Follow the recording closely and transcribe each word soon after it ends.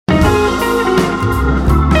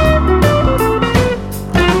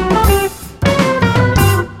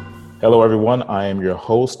Hello, everyone. I am your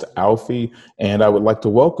host, Alfie, and I would like to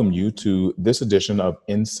welcome you to this edition of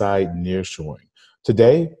Inside Nearshoring.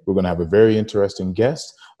 Today, we're going to have a very interesting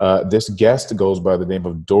guest. This guest goes by the name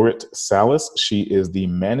of Dorit Salas. She is the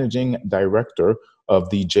managing director of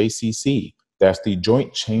the JCC. That's the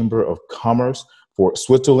Joint Chamber of Commerce for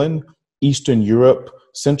Switzerland, Eastern Europe,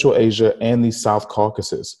 Central Asia, and the South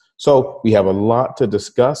Caucasus. So we have a lot to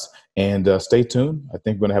discuss, and stay tuned. I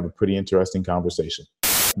think we're going to have a pretty interesting conversation.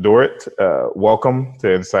 Dorit, welcome to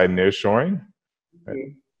Inside Nearshoring.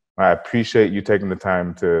 I appreciate you taking the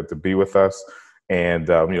time to be with us. And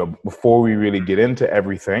before we really get into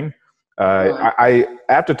everything, I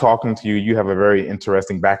after talking to you, you have a very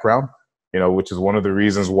interesting background, which is one of the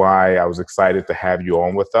reasons why I was excited to have you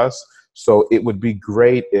on with us. So it would be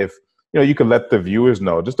great if you could let the viewers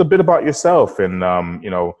know just a bit about yourself and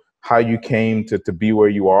how you came to be where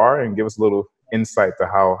you are, and give us a little insight to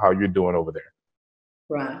how you're doing over there.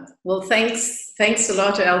 Right. Well, thanks a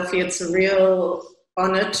lot, Alfie. It's a real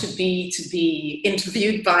honor to be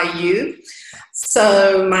interviewed by you.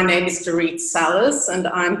 So my name is Dorit Salas, and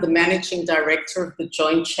I'm the managing director of the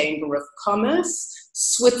Joint Chamber of Commerce,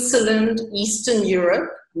 Switzerland, Eastern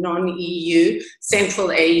Europe, non-EU,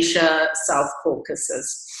 Central Asia, South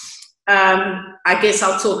Caucasus. I guess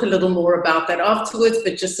I'll talk a little more about that afterwards,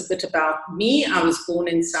 but just a bit about me. I was born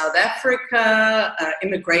in South Africa,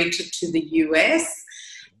 immigrated to the US,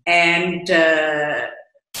 and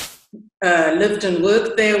lived and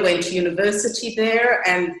worked there, went to university there,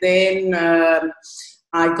 and then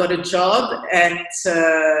I got a job at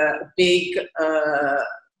a big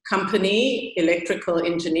company, electrical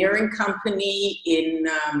engineering company in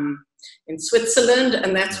Switzerland,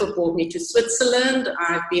 and that's what brought me to Switzerland.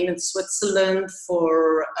 I've been in Switzerland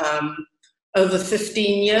for over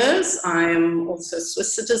 15 years. I'm also a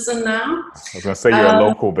Swiss citizen now. I was going to say you're a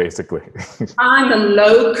local, basically. I'm a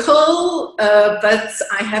local, but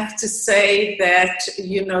I have to say that,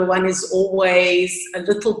 one is always a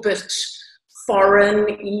little bit foreign,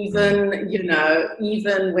 even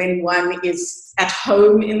when one is at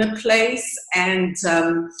home in a place. And,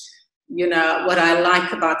 what I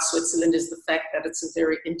like about Switzerland is the fact that it's a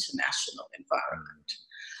very international environment.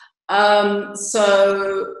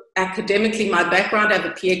 So academically, my background, I have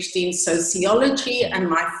a PhD in sociology, and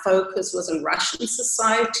my focus was on Russian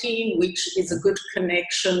society, which is a good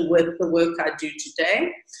connection with the work I do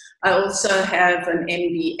today. I also have an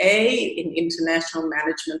MBA in international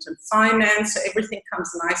management and finance, so everything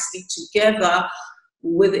comes nicely together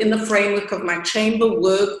within the framework of my chamber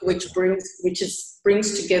work, which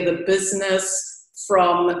brings together business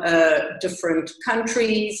from different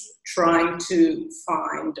countries, trying to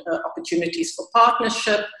find opportunities for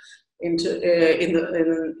partnership in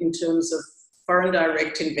terms of foreign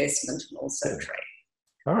direct investment and also trade.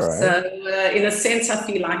 All right. So in a sense, I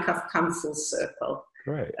feel like I've come full circle.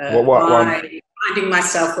 Great. By finding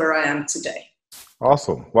myself where I am today.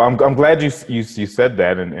 Awesome. Well, I'm glad you said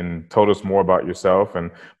that and told us more about yourself,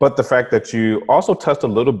 but the fact that you also touched a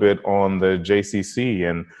little bit on the JCC,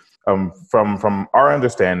 and from our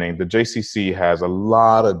understanding, the JCC has a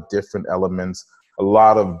lot of different elements, a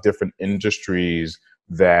lot of different industries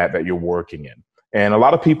that you're working in, and a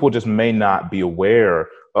lot of people just may not be aware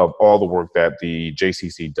of all the work that the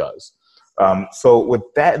JCC does. So with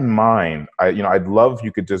that in mind, I'd love if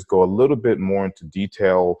you could just go a little bit more into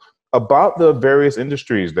detail about the various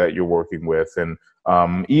industries that you're working with, and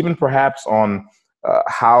even perhaps on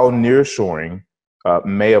how nearshoring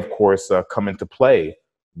may, of course, come into play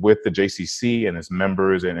with the JCC and its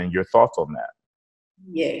members, and your thoughts on that.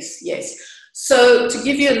 Yes. So to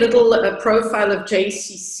give you a little profile of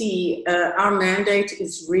JCC, our mandate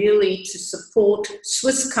is really to support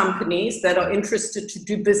Swiss companies that are interested to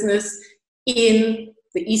do business in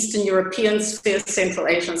the Eastern European sphere, Central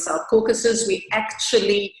Asia and South Caucasus. We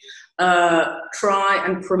actually try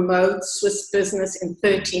and promote Swiss business in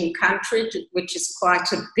 13 countries, which is quite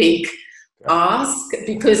a big ask,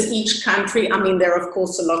 because each country, there are of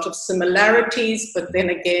course a lot of similarities, but then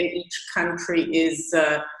again, each country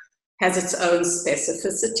has its own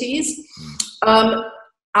specificities.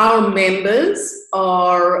 Our members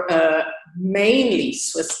are mainly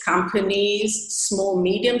Swiss companies, small,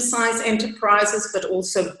 medium-sized enterprises, but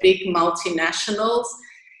also big multinationals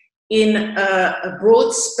in a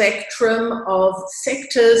broad spectrum of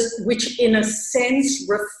sectors which in a sense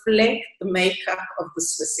reflect the makeup of the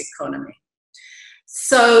Swiss economy.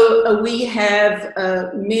 So we have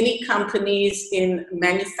many companies in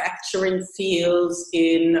manufacturing fields,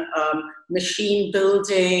 in machine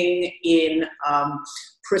building, in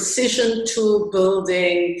precision tool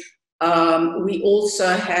building. We also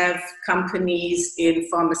have companies in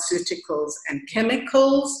pharmaceuticals and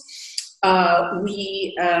chemicals.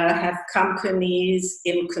 We have companies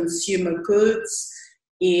in consumer goods,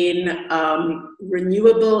 in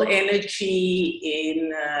renewable energy,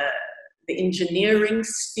 in the engineering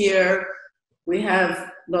sphere. We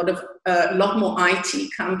have a lot more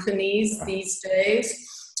IT companies these days.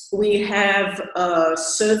 We have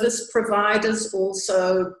service providers,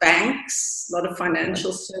 also banks, a lot of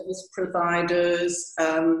financial service providers,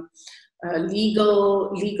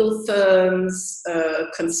 legal firms,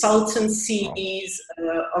 consultancies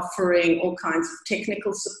offering all kinds of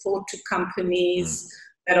technical support to companies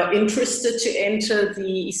that are interested to enter the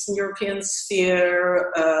Eastern European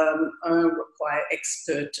sphere, require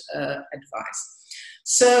expert advice.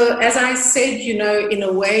 So, as I said, in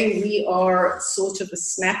a way, we are sort of a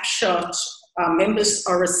snapshot. Our members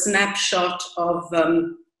are a snapshot of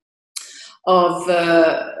the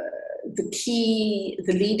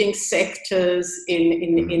leading sectors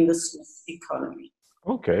in the Swiss economy.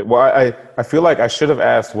 Okay. Well, I feel like I should have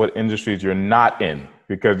asked what industries you're not in,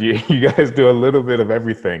 because you guys do a little bit of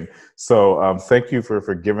everything. So thank you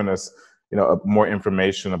for giving us, more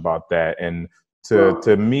information about that. And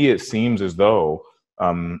to me, it seems as though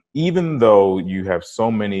even though you have so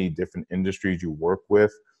many different industries you work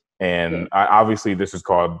with, and obviously this is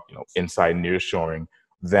called, inside nearshoring,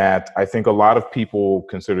 that I think a lot of people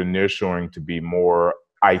consider nearshoring to be more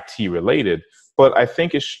IT related. But I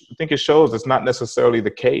think it shows it's not necessarily the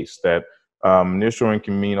case, that nearshoring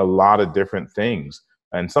can mean a lot of different things,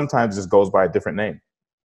 and sometimes it goes by a different name.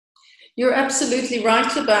 You're absolutely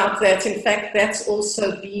right about that. In fact, that's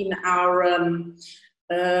also been our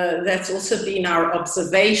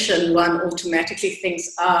observation. One automatically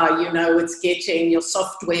thinks, it's getting your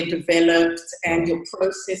software developed and your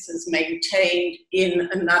processes maintained in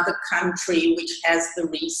another country which has the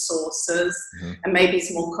resources and maybe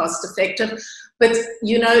it's more cost effective. But,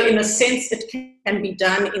 in a sense, it can be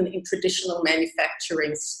done in traditional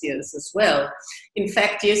manufacturing spheres as well. In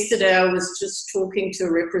fact, yesterday I was just talking to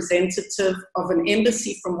a representative of an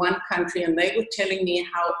embassy from one country, and they were telling me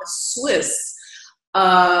how a Swiss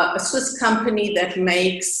company that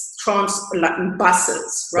makes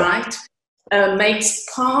buses, right, makes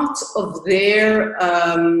part of their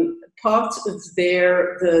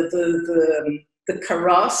the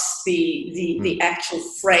carrosse, the actual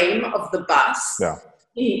frame of the bus. Yeah.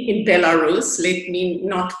 In Belarus, let me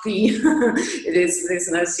not be, there's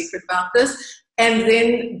no secret about this. And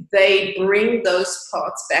then they bring those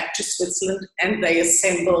parts back to Switzerland and they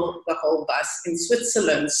assemble the whole bus in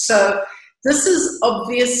Switzerland. So this is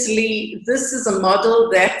a model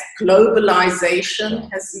that globalization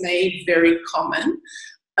has made very common.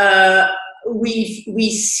 We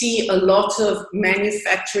see a lot of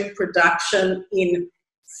manufacturing production in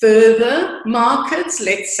further markets.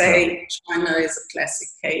 Let's say China is a classic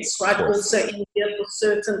case, right? Also India for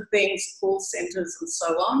certain things, call centers and so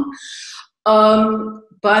on.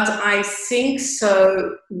 But I think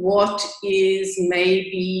what is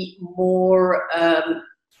maybe more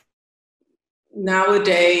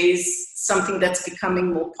nowadays, something that's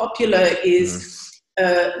becoming more popular is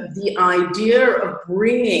the idea of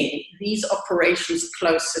bringing these operations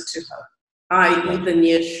closer to home, i.e. the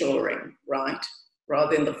nearshoring, right,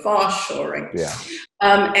 rather than the far-shoring. Yeah.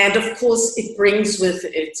 And of course, it brings with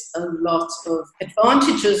it a lot of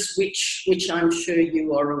advantages, which I'm sure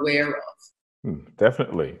you are aware of.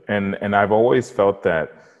 Definitely. And I've always felt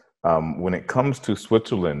that when it comes to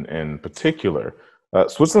Switzerland in particular,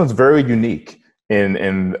 Switzerland's very unique.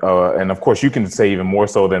 And of course, you can say even more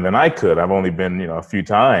so than I could. I've only been, a few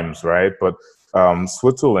times, right? But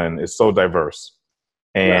Switzerland is so diverse.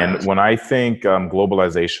 And when I think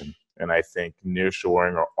globalization, and I think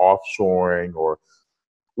nearshoring or offshoring or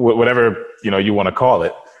whatever you want to call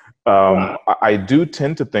it, I do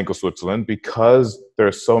tend to think of Switzerland because there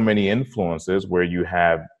are so many influences where you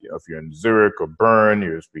have, if you're in Zurich or Bern,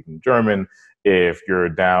 you're speaking German. If you're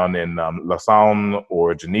down in Lausanne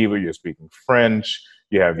or Geneva, you're speaking French.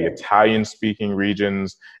 You have the Italian-speaking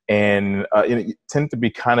regions, and you tend to be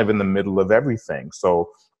kind of in the middle of everything.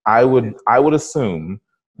 So I would assume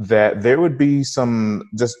that there would be some,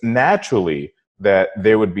 just naturally, that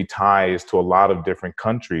there would be ties to a lot of different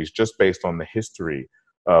countries just based on the history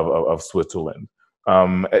of Switzerland.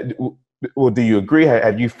 Well, do you agree?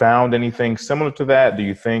 Have you found anything similar to that? Do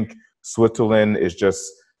you think Switzerland is just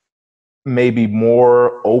maybe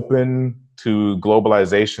more open to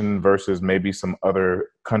globalization versus maybe some other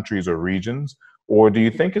countries or regions? Or do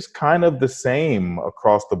you think it's kind of the same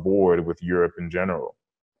across the board with Europe in general?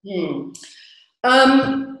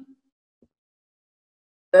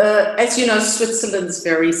 As you know, Switzerland's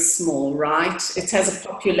very small, right? It has a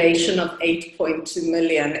population of 8.2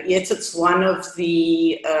 million, yet it's one of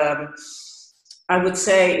the, I would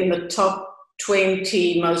say, in the top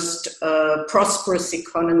 20 most prosperous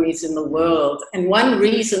economies in the world. And one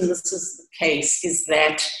reason this is the case is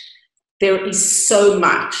that there is so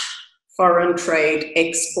much foreign trade,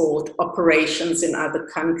 export, operations in other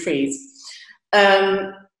countries.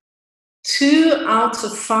 2 out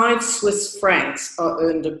of 5 Swiss francs are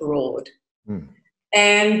earned abroad. Mm.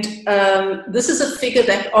 And this is a figure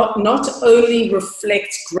that not only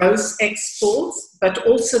reflects gross exports, but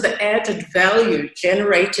also the added value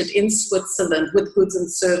generated in Switzerland with goods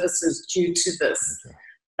and services due to this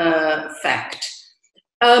fact.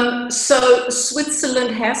 So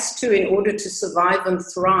Switzerland has to, in order to survive and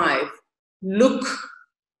thrive, look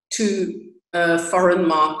to foreign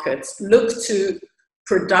markets, look to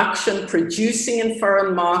producing in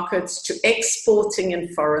foreign markets, to exporting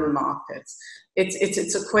in foreign markets.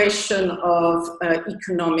 It's a question of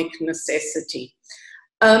economic necessity.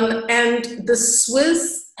 And the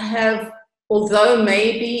Swiss have, although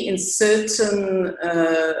maybe in certain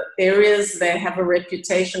areas they have a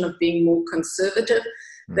reputation of being more conservative,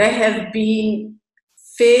 they have been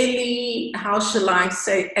fairly, how shall I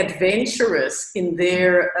say, adventurous in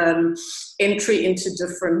their entry into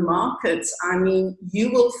different markets. I mean,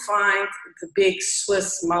 you will find the big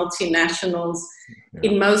Swiss multinationals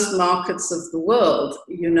in most markets of the world,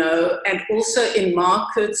 you know, and also in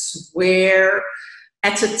markets where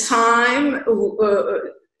at a time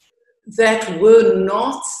that were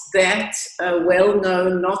not that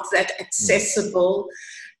well-known, not that accessible.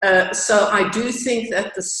 So I do think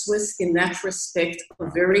that the Swiss, in that respect, are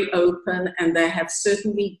very open, and they have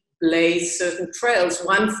certainly blazed certain trails.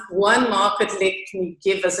 One market, let me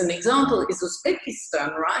give as an example, is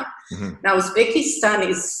Uzbekistan, right? Mm-hmm. Now, Uzbekistan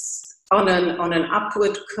is on an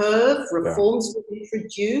upward curve. Reforms were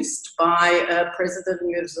introduced by President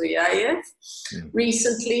Mirziyoyev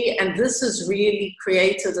recently, and this has really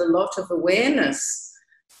created a lot of awareness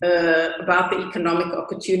about the economic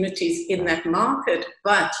opportunities in that market.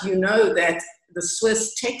 But you know that the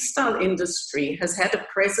Swiss textile industry has had a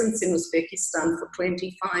presence in Uzbekistan for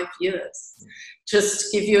 25 years.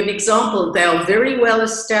 Just to give you an example, they are very well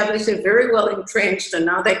established, they're very well entrenched, and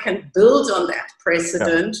now they can build on that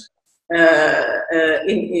precedent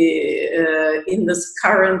in this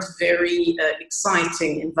current very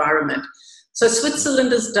exciting environment. So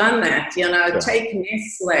Switzerland has done that, you know, take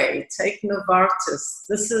Nestle, take Novartis.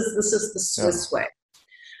 This is the Swiss way.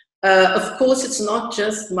 Of course, it's not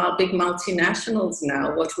just big multinationals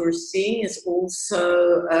now. What we're seeing is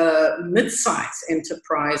also mid-sized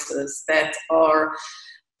enterprises that are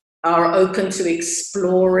open to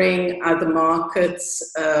exploring other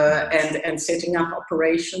markets and setting up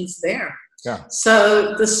operations there. Yeah.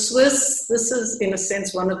 So the Swiss, this is in a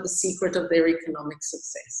sense one of the secret of their economic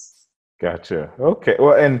success. Gotcha. Okay.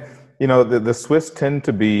 Well, and you know, the Swiss tend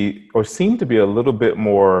to be, or seem to be, a little bit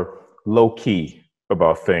more low key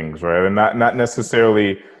about things, right? And not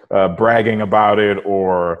necessarily bragging about it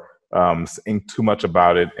or saying too much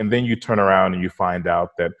about it. And then you turn around and you find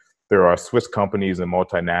out that there are Swiss companies and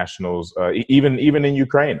multinationals, even in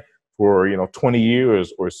Ukraine, for 20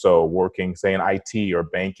 years or so, working, say, in IT or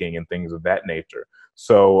banking and things of that nature.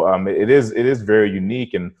 So it is very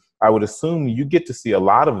unique, and I would assume you get to see a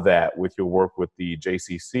lot of that with your work with the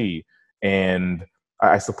JCC. And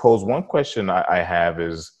I suppose one question I have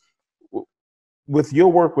is, with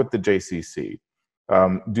your work with the JCC,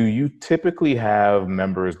 do you typically have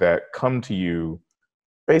members that come to you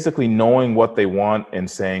basically knowing what they want and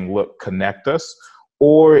saying, look, connect us?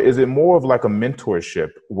 Or is it more of like a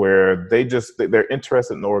mentorship where they're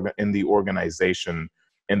interested in the organization,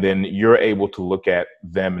 and then you're able to look at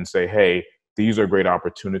them and say, hey, these are great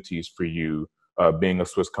opportunities for you, being a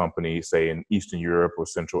Swiss company, say in Eastern Europe or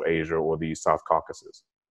Central Asia or the South Caucasus?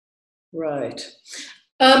 Right.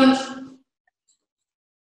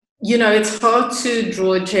 It's hard to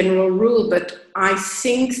draw a general rule, but I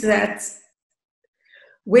think that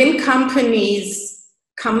when companies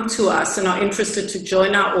come to us and are interested to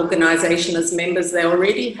join our organization as members, they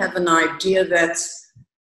already have an idea that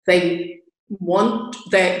there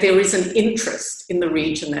is an interest in the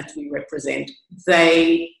region that we represent.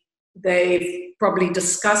 They've probably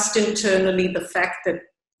discussed internally the fact that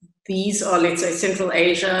these are, let's say, Central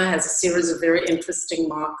Asia has a series of very interesting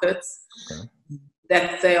markets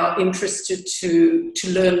that they are interested to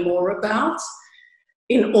learn more about,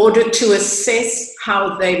 in order to assess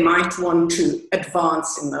how they might want to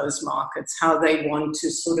advance in those markets, how they want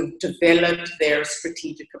to sort of develop their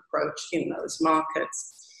strategic approach in those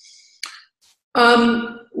markets.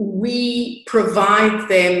 We provide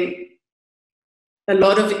them a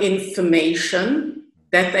lot of information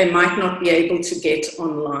that they might not be able to get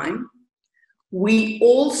online. We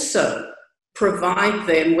also provide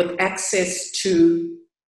them with access to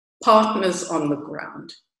partners on the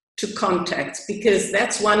ground, to contacts, because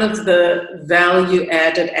that's one of the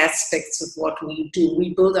value-added aspects of what we do.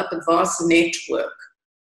 We build up a vast network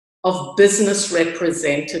of business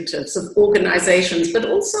representatives, of organizations, but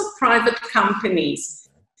also private companies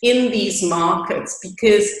in these markets,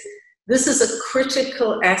 because this is a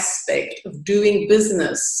critical aspect of doing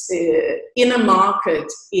business in a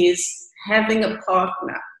market, is having a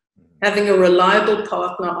partner, having a reliable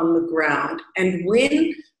partner on the ground. And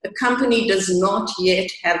when a company does not yet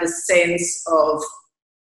have a sense of,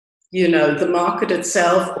 the market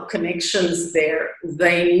itself or connections there,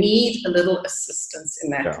 they need a little assistance in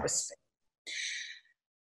that respect.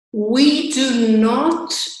 We do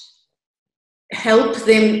not help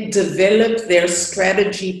them develop their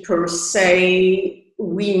strategy per se.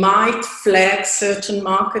 We might flag certain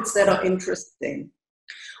markets that are interesting.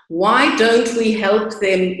 Why don't we help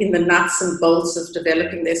them in the nuts and bolts of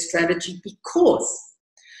developing their strategy? Because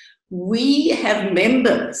we have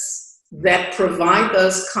members that provide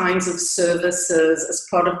those kinds of services as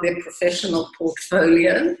part of their professional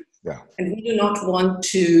portfolio, and we do not want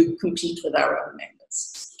to compete with our own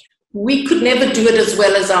members. We could never do it as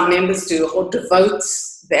well as our members do, or devote,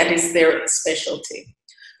 that is their specialty.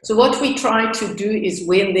 So what we try to do is,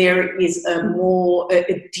 when there is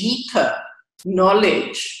a deeper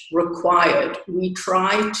knowledge required, we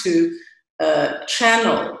try to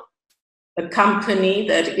channel a company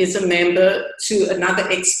that is a member to another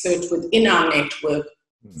expert within our network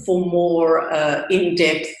for more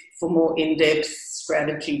in-depth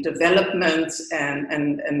strategy development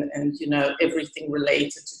and everything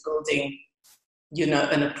related to building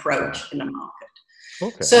an approach in a market.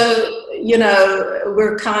 Okay. So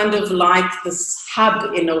we're kind of like this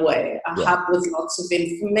hub in a way, a hub with lots of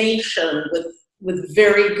information, with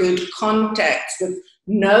very good contacts, with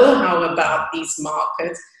know-how about these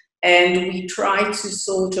markets. And we try to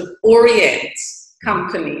sort of orient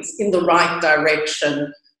companies in the right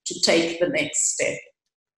direction to take the next step.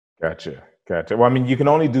 Gotcha. Well, I mean, you can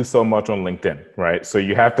only do so much on LinkedIn, right? So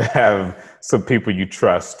you have to have some people you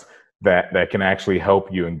trust that can actually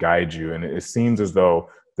help you and guide you. And it seems as though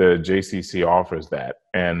the JCC offers that.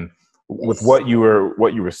 And with what you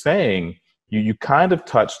were saying, you kind of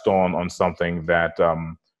touched on something that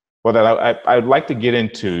that I'd like to get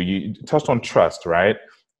into. You touched on trust, right?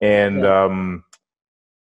 And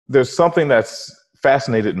there's something that's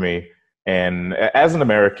fascinated me. And as an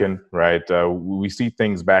American, right, we see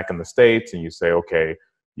things back in the States and you say, okay,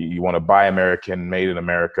 you want to buy American, made in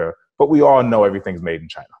America, but we all know everything's made in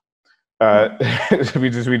China. We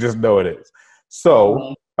just know it is.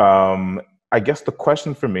 So I guess the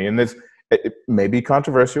question for me, and it may be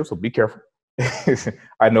controversial, so be careful.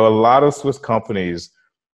 I know a lot of Swiss companies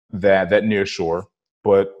that nearshore,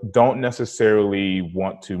 but don't necessarily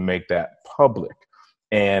want to make that public.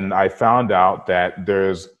 And I found out that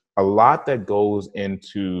there's a lot that goes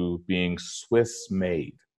into being Swiss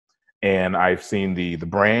made. And I've seen the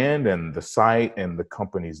brand and the site and the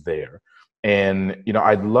companies there. And,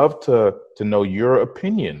 I'd love to know your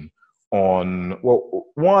opinion on, well,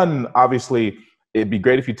 one, obviously, it'd be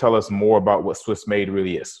great if you tell us more about what Swiss made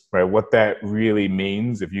really is, right? What that really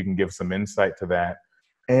means, if you can give some insight to that.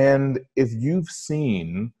 And if you've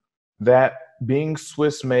seen that being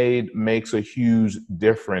Swiss made makes a huge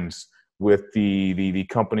difference with the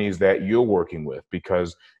companies that you're working with,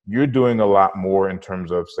 because you're doing a lot more in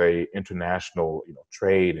terms of, say, international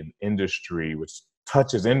trade and industry, which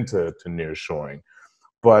touches into nearshoring.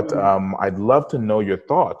 But I'd love to know your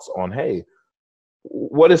thoughts on, hey,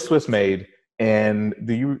 what is Swiss made, and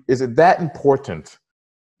is it that important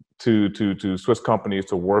to Swiss companies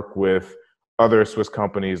to work with other Swiss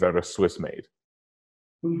companies that are Swiss made?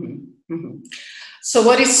 Mm-hmm. Mm-hmm. So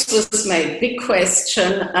what is Swiss made? Big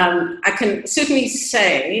question. I can certainly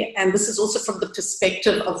say, and this is also from the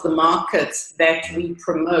perspective of the markets that we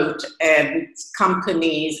promote, and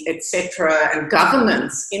companies, etc., and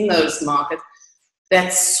governments in those markets,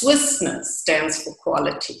 that Swissness stands for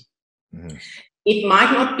quality. Mm-hmm. It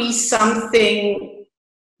might not be something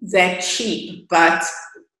that cheap, but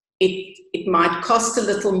it might cost a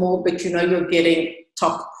little more, but you're getting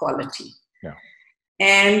top quality. Yeah.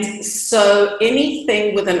 And so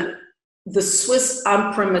anything with the Swiss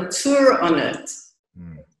imprimatur on it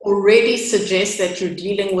already suggests that you're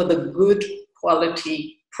dealing with a good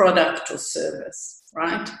quality product or service,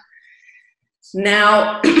 right?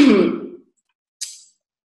 Now,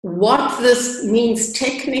 What this means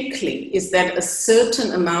technically is that a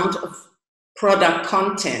certain amount of product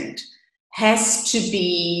content has to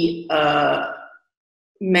be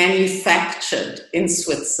manufactured in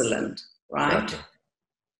Switzerland, right? Gotcha.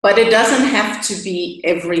 But it doesn't have to be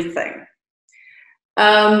everything.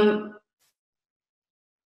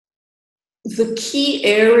 The key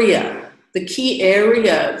area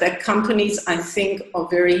that companies, I think, are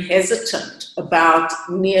very hesitant about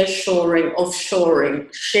nearshoring, offshoring,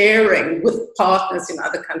 sharing with partners in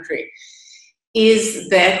other countries is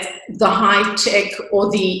that the high tech or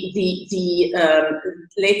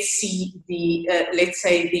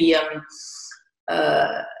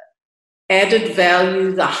added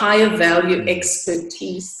value, the higher value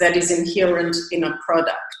expertise that is inherent in a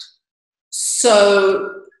product.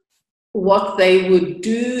 So what they would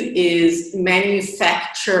do is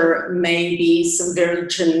manufacture maybe some very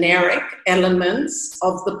generic elements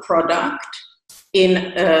of the product in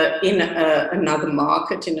another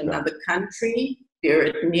market, in another country, be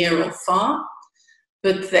it near or far,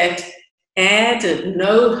 but that added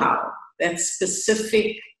know-how, that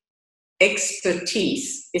specific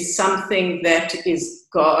expertise is something that is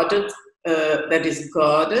guarded, and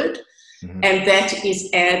that is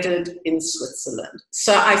added in Switzerland.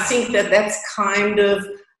 So I think that that's kind of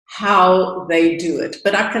how they do it.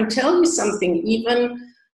 But I can tell you something, even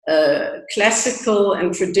classical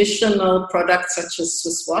and traditional products such as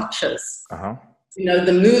Swiss watches, you know,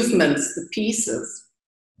 the movements, the pieces,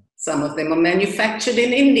 some of them are manufactured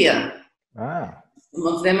in India. Some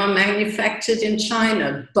of them are manufactured in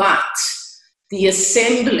China, but the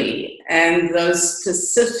assembly and those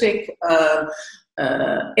specific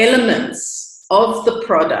elements of the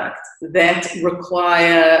product that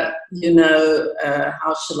require, you know,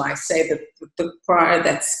 how shall I say, that require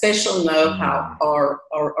that special know-how are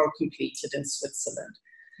completed in Switzerland.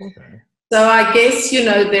 Okay. So I guess, you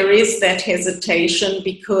know, there is that hesitation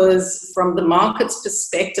because from the market's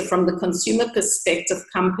perspective, from the consumer perspective,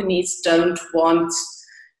 companies don't want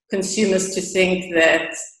consumers to think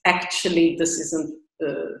that actually this isn't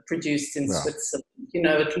produced in Switzerland. You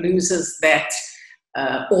know, it loses that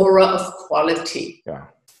aura of quality. Yeah.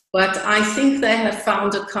 But I think they have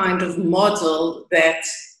found a kind of model that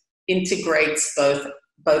integrates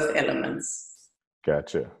both elements.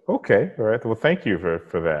 Gotcha. Okay. All right. Well, thank you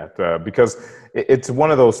for that. Because it's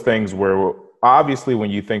one of those things where obviously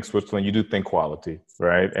when you think Switzerland, you do think quality,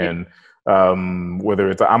 right? And whether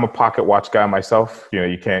it's, I'm a pocket watch guy myself, you know,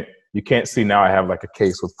 you can't see now I have like a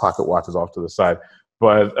case with pocket watches off to the side.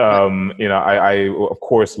 But, you know, I of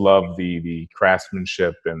course love the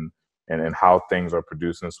craftsmanship and how things are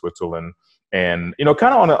produced in Switzerland. And, you know,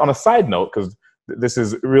 kind of on a side note, because this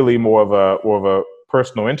is really more of a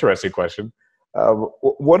personal, interesting question.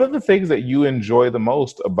 What are the things that you enjoy the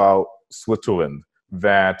most about Switzerland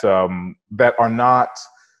that are not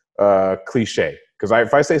cliche? Because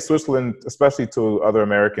if I say Switzerland, especially to other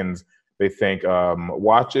Americans, they think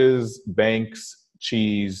watches, banks,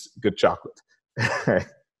 cheese, good chocolate.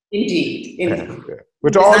 Indeed.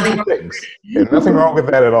 Which are all good things. There's nothing wrong with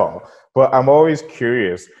that at all. But I'm always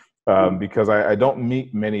curious because I don't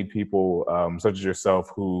meet many people such as yourself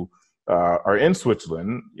who are in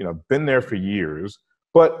Switzerland, you know, been there for years,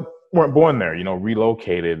 but weren't born there, you know,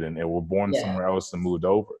 relocated and were born somewhere else and moved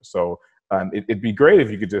over. So it'd be great if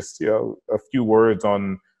you could just, you know, a few words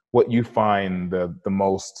on what you find the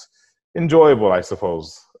most enjoyable, I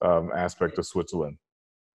suppose, aspect of Switzerland.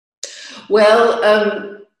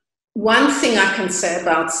 Well, one thing I can say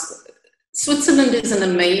about Switzerland is an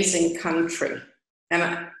amazing country.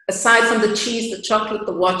 And aside from the cheese, the chocolate,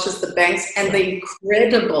 the watches, the banks, and the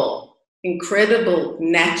incredible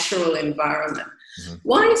natural environment.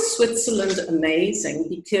 Why is Switzerland amazing?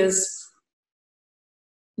 Because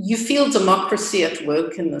you feel democracy at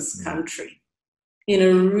work in this country in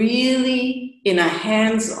a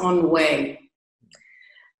hands-on way.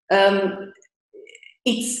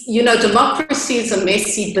 It's, you know, democracy is a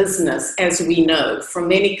messy business, as we know, from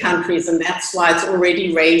many countries, and that's why it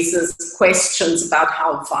already raises questions about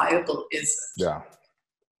how viable is it. Yeah.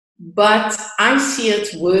 But I see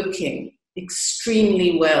it working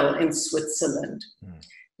extremely well in Switzerland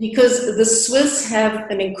because the Swiss have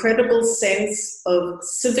an incredible sense of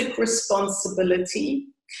civic responsibility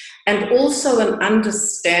and also an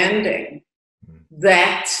understanding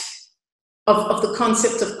that of the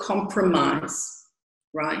concept of compromise.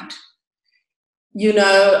 Right. You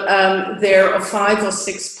know, there are 5 or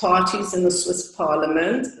 6 parties in the Swiss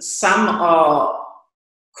parliament. Some are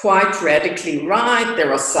quite radically right.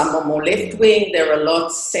 There are some are more left-wing. There are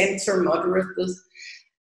lots center, moderate.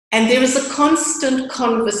 And there is a constant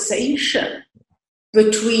conversation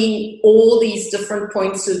between all these different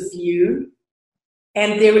points of view.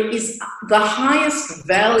 And there is the highest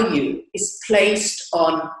value is placed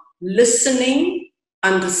on listening,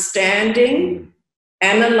 understanding,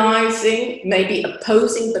 analyzing, maybe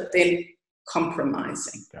opposing, but then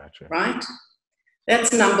compromising. Gotcha. Right?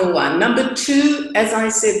 That's number one. Number two, as I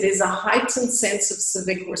said, there's a heightened sense of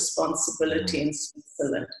civic responsibility in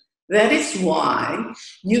Switzerland. That is why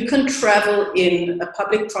you can travel in a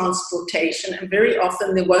public transportation, and very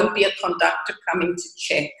often there won't be a conductor coming to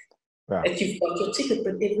check that you've got your ticket,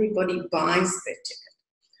 but everybody buys their ticket.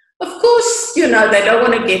 Of course, they don't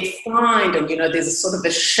want to get fined, and, there's a sort of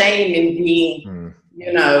a shame in being,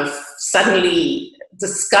 suddenly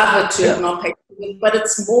discovered to have not paid, but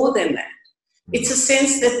it's more than that. It's a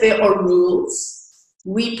sense that there are rules.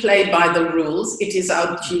 We play by the rules. It is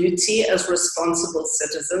our duty as responsible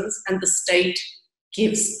citizens, and the state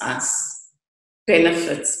gives us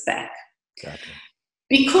benefits back. Gotcha.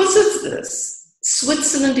 Because of this,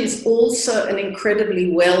 Switzerland is also an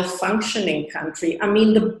incredibly well-functioning country. I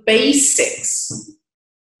mean, the basics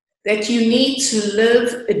that you need to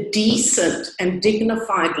live a decent and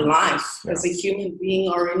dignified life as a human being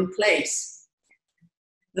are in place.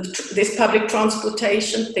 There's public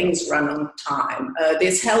transportation, things run on time.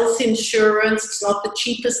 There's health insurance. It's not the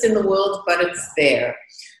cheapest in the world, but it's there.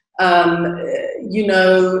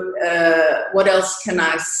 What else can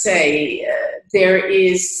I say?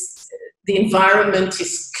 The environment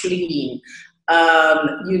is clean.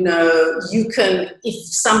 You can,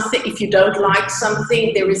 if you don't like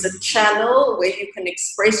something, there is a channel where you can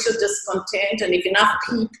express your discontent, and if enough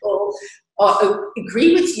people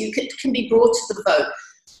agree with you, it can be brought to the vote.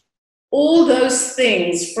 All those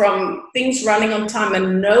things, from things running on time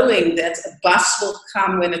and knowing that a bus will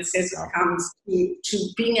come when it says it comes, to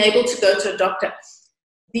being able to go to a doctor.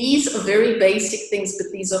 These are very basic things,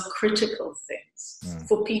 but these are critical things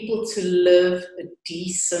for people to live a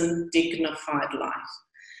decent, dignified life.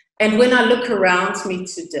 And when I look around me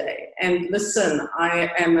today, and listen, I'm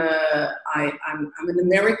an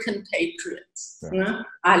American patriot. Yeah.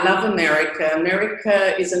 I love America.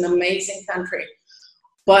 America is an amazing country.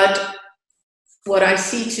 But what I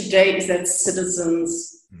see today is that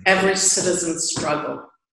average citizens struggle,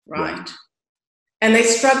 right? Yeah. And they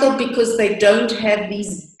struggle because they don't have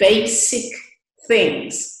these basic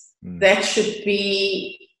things that should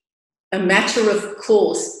be a matter of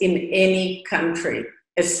course in any country,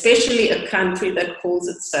 especially a country that calls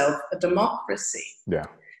itself a democracy. Yeah.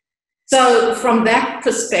 So from that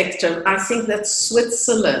perspective, I think that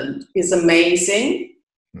Switzerland is amazing.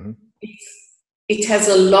 Mm-hmm. It has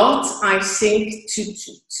a lot, I think, to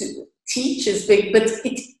teach is big, but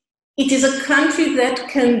it is a country that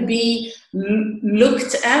can be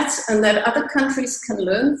looked at and that other countries can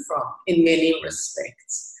learn from in many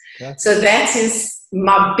respects. So that is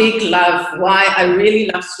my big love, why I really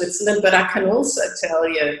love Switzerland. But I can also tell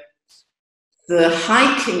you, the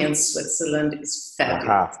hiking in Switzerland is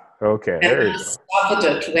fabulous. Okay. And I discovered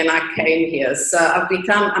it when I came here. So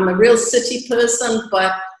I'm a real city person,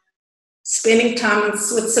 but spending time in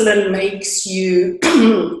Switzerland makes you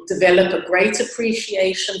develop a great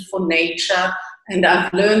appreciation for nature. And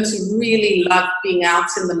I've learned to really love being out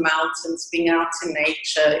in the mountains, being out in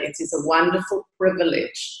nature. It is a wonderful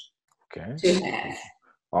privilege to have.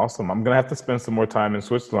 Awesome. I'm going to have to spend some more time in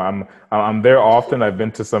Switzerland. I'm there often. I've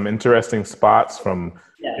been to some interesting spots from,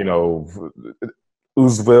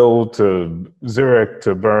 Uzwil to Zurich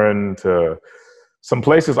to Bern to some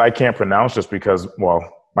places I can't pronounce just because,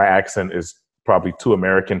 my accent is probably too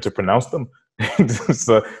American to pronounce them.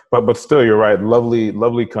 So, but still, you're right. Lovely,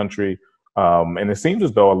 lovely country. And it seems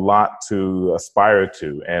as though a lot to aspire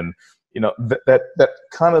to. And, that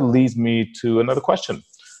kind of leads me to another question.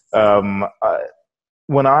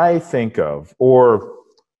 When I think of, or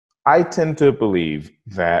I tend to believe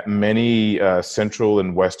that many Central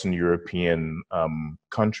and Western European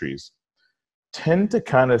countries tend to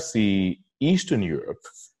kind of see Eastern Europe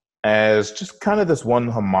as just kind of this one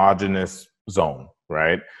homogenous zone,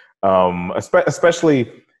 right?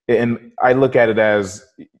 Especially, and I look at it as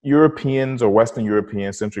Europeans or Western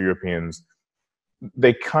Europeans, Central Europeans,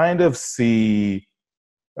 they kind of see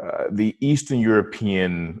the Eastern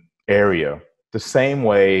European area the same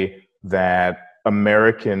way that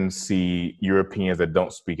Americans see Europeans that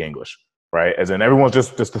don't speak English, right? As in everyone's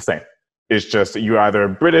just the same. It's just you're either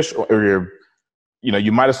British or you're,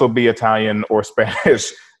 you might as well be Italian or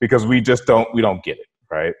Spanish because we don't get it,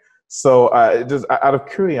 right? So just out of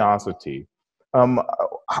curiosity,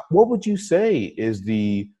 what would you say is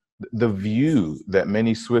the view that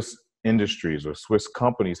many Swiss industries or Swiss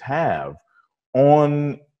companies have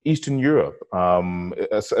on Eastern Europe,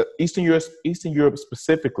 Eastern Europe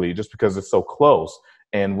specifically, just because it's so close.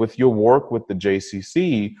 And with your work with the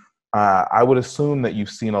JCC, I would assume that you've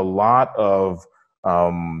seen a lot of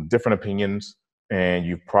different opinions, and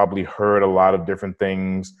you've probably heard a lot of different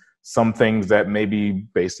things. Some things that may be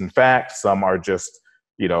based in fact, some are just,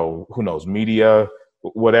 who knows, media,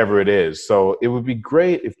 whatever it is. So it would be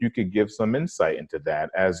great if you could give some insight into that,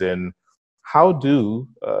 as in, how do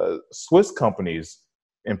Swiss companies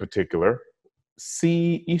in particular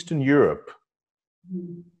see Eastern Europe?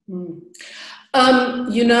 Mm-hmm.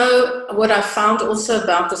 What I found also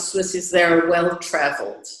about the Swiss is they're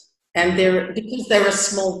well-traveled. And because they're a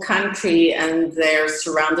small country and they're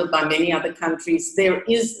surrounded by many other countries, there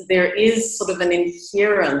is sort of an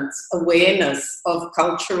inherent awareness of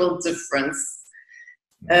cultural difference,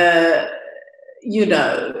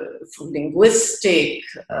 linguistic,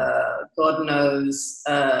 God knows,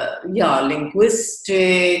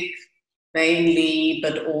 linguistic mainly,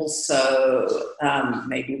 but also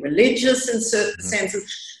maybe religious in certain senses.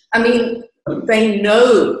 I mean, they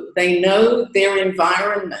know their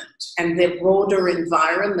environment and their broader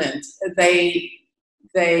environment. They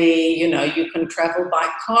you can travel by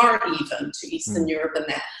car even to Eastern Europe and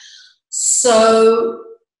that. So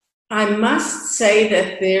I must say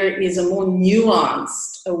that there is a more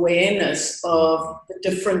nuanced awareness of the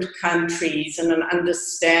different countries and an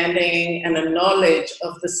understanding and a knowledge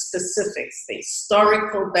of the specifics, the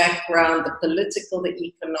historical background, the political, the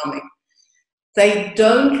economic. They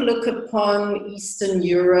don't look upon Eastern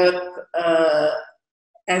Europe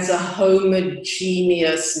as a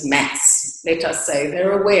homogeneous mass, let us say.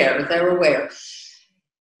 They're aware.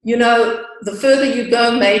 The further you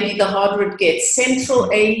go, maybe the harder it gets. Central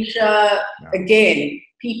Asia, again,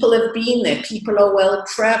 people have been there, people are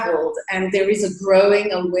well-traveled, and there is a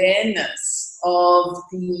growing awareness of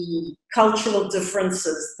the cultural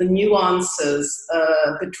differences, the nuances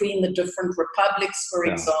between the different republics, for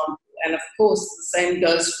example. And of course, the same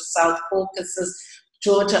goes for South Caucasus,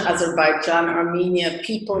 Georgia, Azerbaijan, Armenia.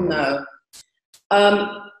 People know.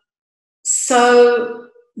 So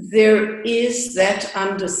there is that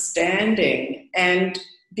understanding. And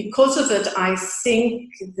because of it, I think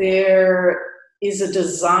there is a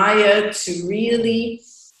desire to really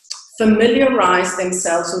familiarize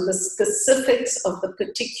themselves with the specifics of the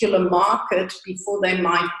particular market before they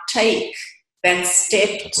might take that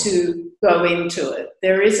step to go into it.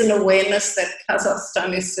 There is an awareness that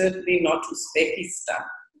Kazakhstan is certainly not Uzbekistan.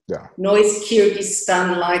 Nor is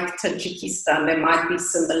Kyrgyzstan like Tajikistan. There might be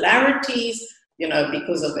similarities,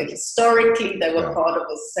 because of historically they were part of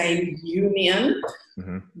the same union.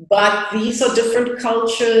 But these are different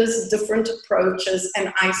cultures, different approaches,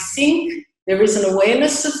 and I think there is an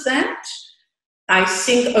awareness of that. I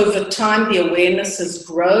think over time the awareness has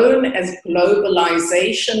grown as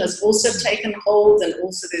globalization has also taken hold, and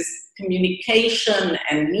also there's communication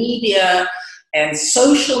and media, and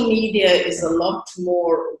social media is a lot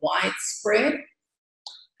more widespread.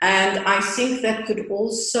 And I think that could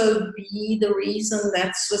also be the reason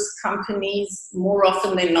that Swiss companies more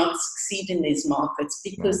often than not succeed in these markets,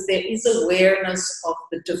 because there is awareness of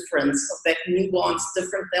the difference, of that nuance,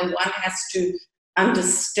 different that one has to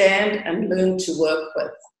understand and learn to work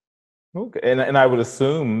with. Okay, and I would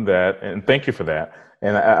assume that, and thank you for that,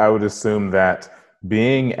 and I would assume that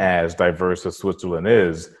being as diverse as Switzerland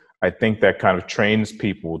is, I think that kind of trains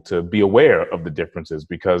people to be aware of the differences,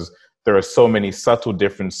 because there are so many subtle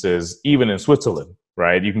differences, even in Switzerland,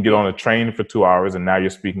 right? You can get on a train for 2 hours and now you're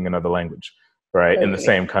speaking another language, right? Totally. In the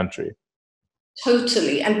same country.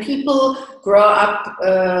 Totally. And people grow up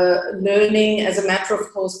learning, as a matter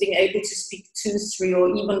of course, being able to speak 2, 3, or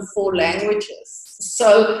even 4 languages.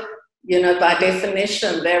 So, by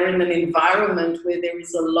definition, they're in an environment where there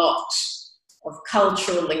is a lot of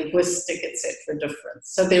cultural, linguistic, etc. difference.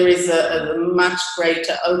 So there is a much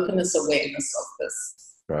greater openness, awareness of this.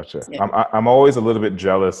 Gotcha. Yeah. I'm always a little bit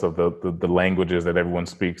jealous of the languages that everyone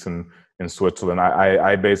speaks in Switzerland.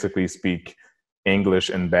 I basically speak English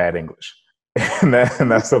and bad English, and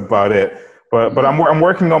that's about it. But I'm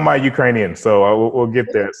working on my Ukrainian, so we'll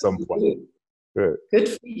get there at some point. Good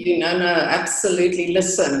for you. No, absolutely.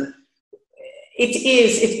 Listen, it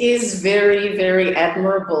is very, very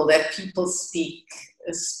admirable that people speak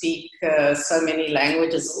so many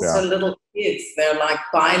languages. Also, little kids, they're like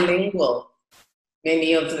bilingual.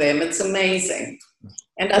 Many of them. It's amazing.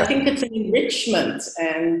 And I think it's an enrichment,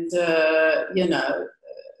 and,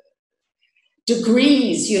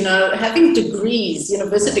 degrees, having degrees,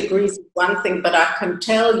 university degrees is one thing, but I can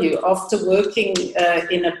tell you, after working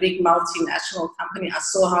in a big multinational company, I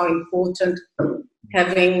saw how important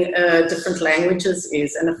having different languages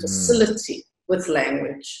is, and a facility with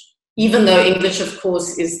language. Even though English, of course,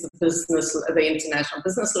 is the international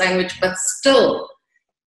business language, but still,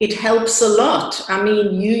 it helps a lot. I mean,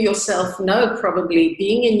 you yourself know, probably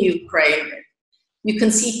being in Ukraine, you can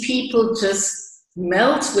see people just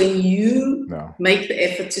melt when you make the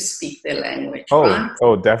effort to speak their language, right?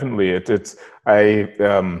 Oh, definitely.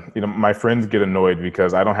 My friends get annoyed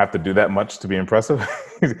because I don't have to do that much to be impressive.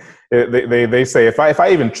 they say if I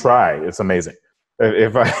even try, it's amazing.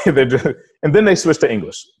 If I, and then they switch to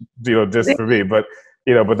English, just for me. But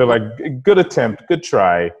but they're like, good attempt, good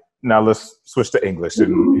try. Now let's switch to English,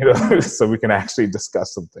 and so we can actually discuss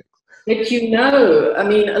some things. But I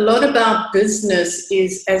mean, a lot about business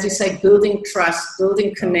is, as you say, building trust,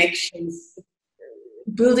 building connections,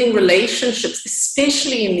 building relationships,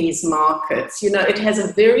 especially in these markets. It has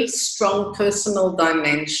a very strong personal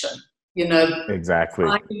dimension. Exactly.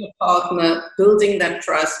 Finding a partner, building that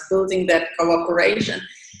trust, building that cooperation.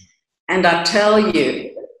 And I tell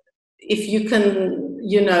you, if you can,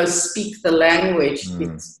 speak the language,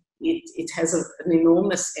 it has an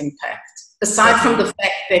enormous impact. Aside from the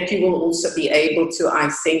fact that you will also be able to, I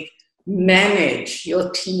think, manage your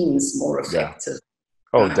teams more effectively.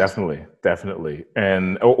 Oh, definitely.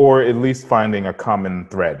 And, or at least finding a common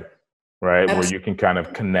thread, right? Absolutely. Where you can kind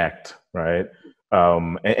of connect, right?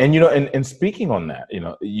 And speaking on that,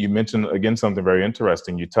 you mentioned again, something very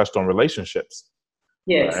interesting. You touched on relationships.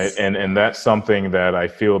 Yes. Right? And that's something that I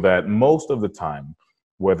feel that most of the time,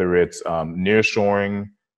 whether it's nearshoring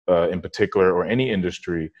in particular or any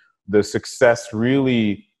industry, the success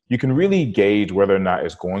you can really gauge whether or not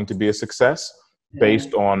it's going to be a success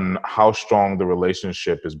based on how strong the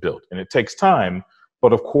relationship is built. And it takes time,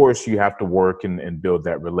 but of course you have to work and build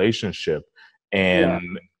that relationship.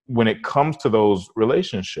 And when it comes to those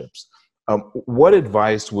relationships, what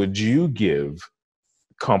advice would you give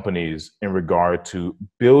companies in regard to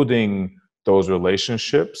building those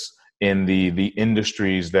relationships in the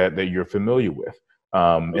industries that you're familiar with?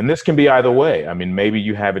 And this can be either way. I mean, maybe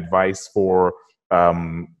you have advice for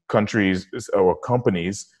countries or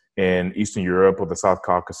companies in Eastern Europe or the South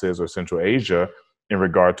Caucasus or Central Asia in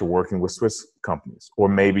regard to working with Swiss companies. Or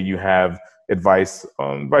maybe you have advice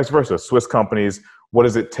vice versa. Swiss companies, what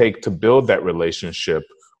does it take to build that relationship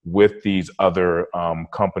with these other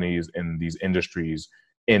companies in these industries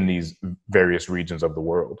in these various regions of the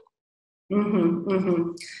world? Mm-hmm,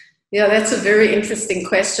 mm-hmm. Yeah, that's a very interesting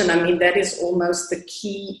question. I mean, that is almost the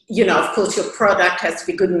key. Of course, your product has to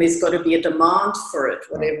be good and there's got to be a demand for it,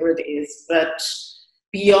 whatever it is. But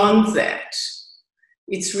beyond that,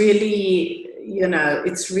 it's really,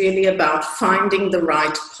 it's really about finding the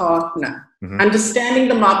right partner. Mm-hmm. Understanding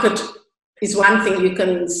the market is one thing. You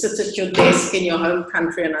can sit at your desk in your home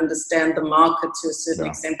country and understand the market to a certain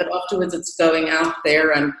extent, but afterwards it's going out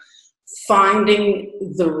there and finding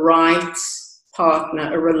the right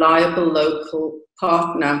partner, a reliable local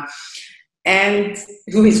partner, and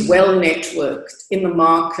who is well networked in the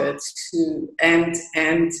market, who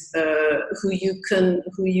you can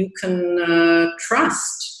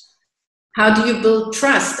trust. How do you build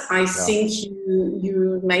trust? I think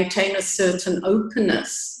you maintain a certain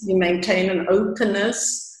openness. You maintain an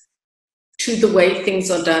openness to the way things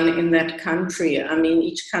are done in that country. I mean,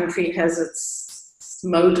 each country has its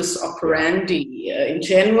modus operandi. In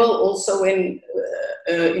general, also in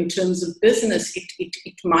terms of business,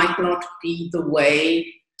 it might not be the way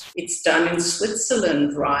it's done in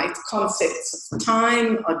Switzerland, right? Concepts of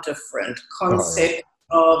time are different. Concept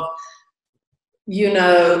of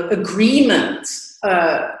agreement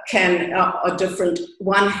are different.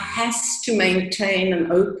 One has to maintain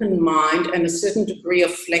an open mind and a certain degree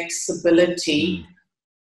of flexibility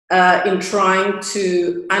in trying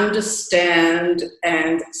to understand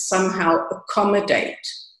and somehow accommodate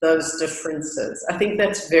those differences. I think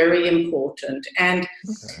that's very important. And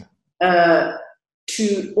to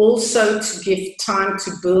give time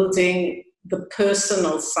to building the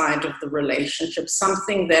personal side of the relationship,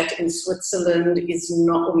 something that in Switzerland is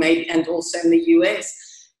not made, and also in the US,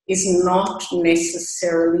 is not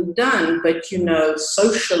necessarily done, but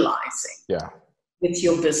socializing with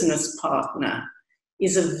your business partner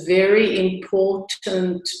is a very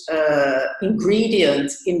important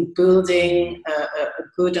ingredient in building a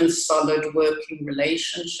good and solid working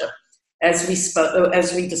relationship. As we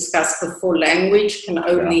discussed before, language can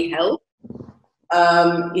only help.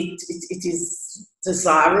 It is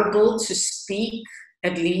desirable to speak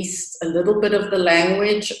at least a little bit of the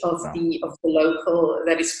language of the local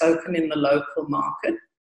that is spoken in the local market.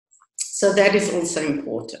 So that is also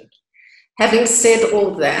important. Having said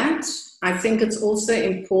all that, I think it's also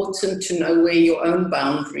important to know where your own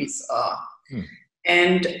boundaries are.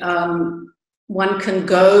 And one can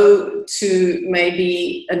go to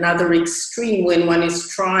maybe another extreme when one is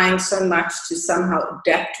trying so much to somehow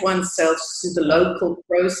adapt oneself to the local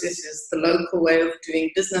processes, the local way of doing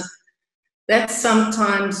business. That's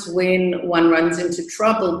sometimes when one runs into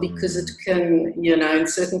trouble, because it can, in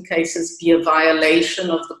certain cases, be a violation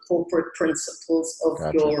of the corporate principles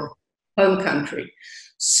of your home country.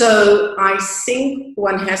 So I think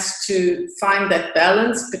one has to find that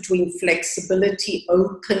balance between flexibility,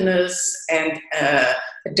 openness, and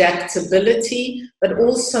adaptability, but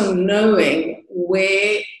also knowing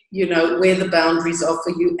where the boundaries are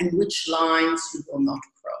for you and which lines you will not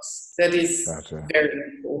cross. That is very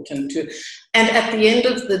important too. And at the end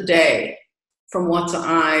of the day, from what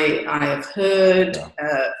I have heard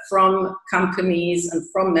from companies and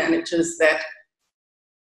from managers, that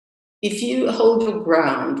if you hold your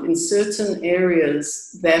ground in certain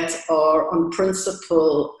areas that are on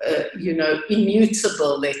principle,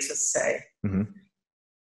 immutable, let us say,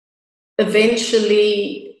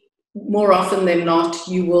 eventually, more often than not,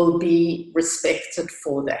 you will be respected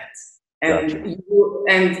for that. And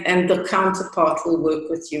and the counterpart will work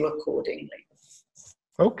with you accordingly.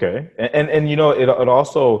 Okay. And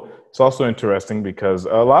it's also interesting because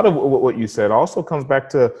a lot of what you said also comes back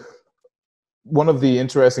to one of the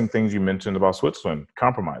interesting things you mentioned about Switzerland: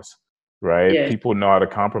 compromise, right? Yes. People know how to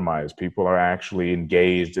compromise. People are actually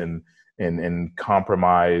engaged in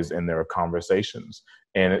compromise in their conversations.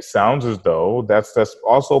 And it sounds as though that's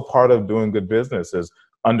also part of doing good business, is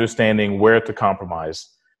understanding where to compromise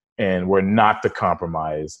and where not to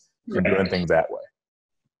compromise, and doing things that way.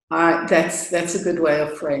 That's a good way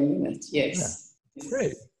of framing it. Yes. Yeah.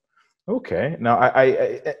 Great. Okay. Now,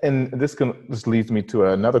 and this leads me to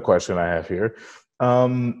another question I have here.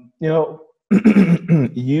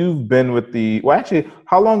 You've been with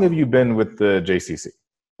how long have you been with the JCC?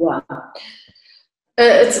 Wow.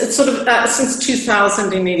 It's sort of since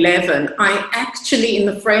 2011. I actually, in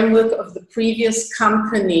the framework of the previous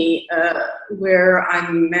company where I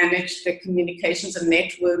managed the communications and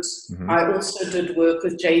networks, I also did work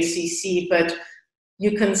with JCC, but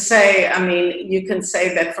you can say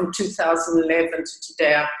that from 2011 to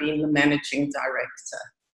today, I've been the managing director.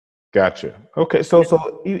 Gotcha. Okay.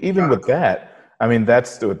 So even with that, I mean,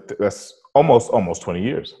 that's almost 20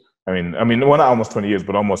 years. I mean, well, not almost 20 years,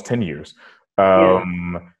 but almost 10 years.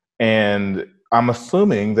 And I'm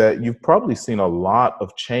assuming that you've probably seen a lot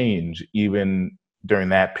of change even during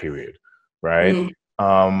that period, right?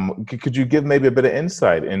 Could you give maybe a bit of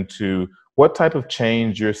insight into what type of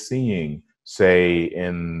change you're seeing, say,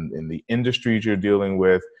 in the industries you're dealing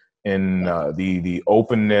with, in the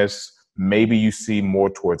openness? Maybe you see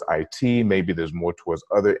more towards IT, maybe there's more towards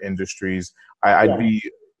other industries. I'd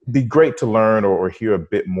be great to learn or hear a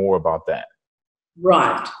bit more about that.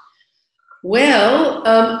 Right. Well,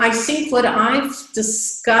 I think what I've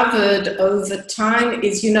discovered over time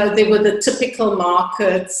is, there were the typical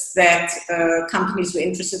markets that companies were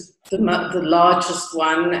interested in, the largest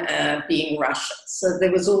one being Russia. So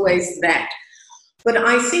there was always that. But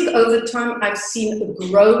I think over time I've seen a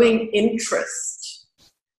growing interest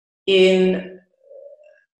in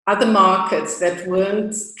other markets that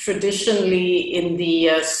weren't traditionally in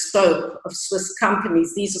the scope of Swiss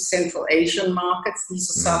companies. These are Central Asian markets. These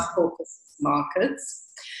are South Caucasus markets.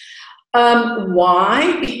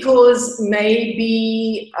 Why? Because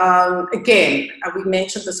maybe, again, we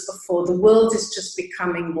mentioned this before, the world is just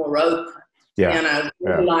becoming more open.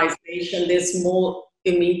 Globalization, there's more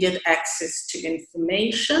immediate access to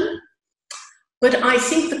information. But I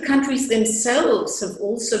think the countries themselves have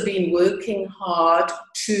also been working hard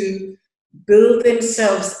to build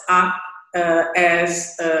themselves up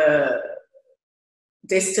as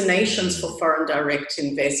destinations for foreign direct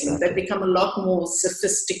investment. They've become a lot more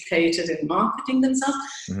sophisticated in marketing themselves.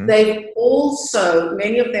 They've also,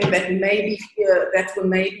 many of them that were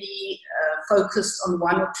maybe focused on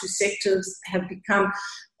one or two sectors, have become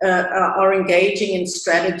are engaging in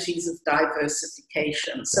strategies of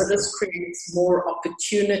diversification. So this creates more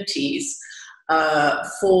opportunities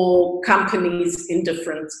for companies in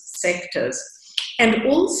different sectors. And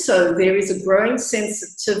also there is a growing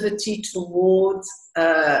sensitivity towards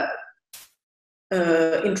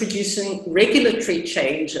introducing regulatory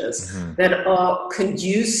changes that are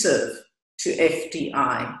conducive to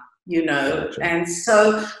FDI. And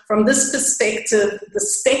so from this perspective, the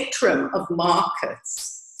spectrum of markets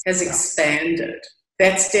has expanded.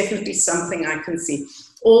 That's definitely something I can see.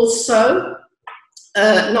 Also,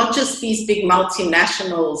 not just these big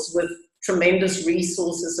multinationals with tremendous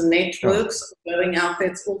resources and networks going out there,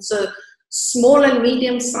 it's also small and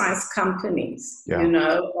medium-sized companies, Yeah. you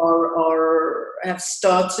know, have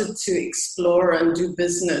started to explore and do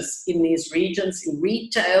business in these regions, in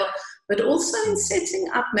retail, but also in setting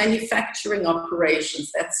up manufacturing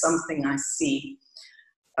operations. That's something I see.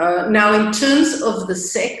 Now, in terms of the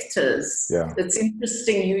sectors, Yeah. it's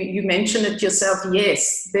interesting, you mentioned it yourself.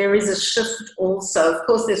 Yes, there is a shift also. Of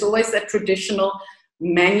course, there's always that traditional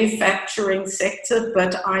manufacturing sector,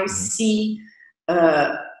 but I see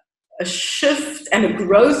a shift and a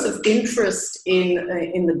growth of interest in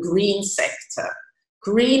the green sector.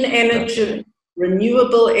 Green energy,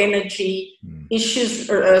 renewable energy, issues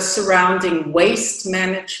surrounding waste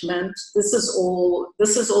management. This is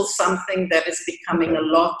all something that is becoming a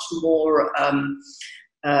lot more,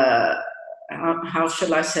 how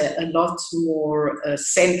shall I say, a lot more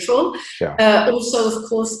central. Also, of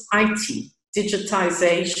course, IT,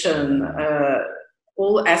 digitization,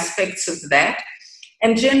 all aspects of that.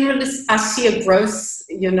 And generally, I see a growth,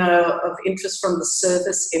 you know, of interest from the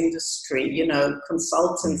service industry, you know,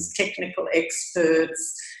 consultants, technical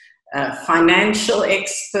experts, financial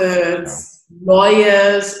experts,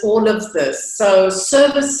 lawyers, all of this. So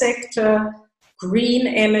service sector, green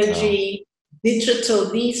energy, digital,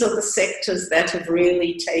 these are the sectors that have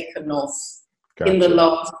really taken off in the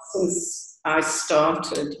last, since I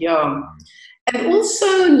started, And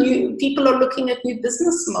also people are looking at new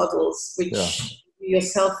business models, which you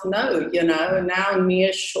yourself know, you know, now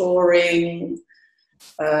nearshoring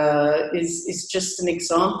is just an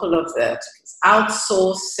example of that. It's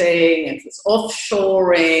outsourcing, it's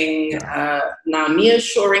offshoring, now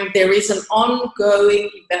nearshoring. There is an ongoing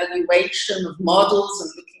evaluation of models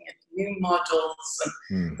and looking at new models.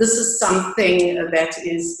 And this is something that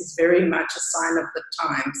is very much a sign of the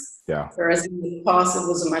times. Whereas in the past, it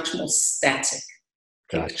was a much more static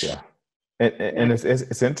picture. Gotcha. And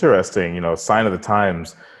it's interesting, you know, sign of the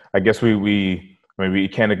times. I guess we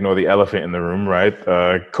can't ignore the elephant in the room, right?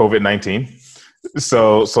 COVID-19.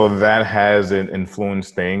 So that has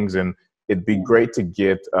influenced things, and it'd be great to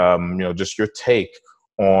get, you know, just your take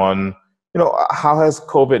on, you know, how has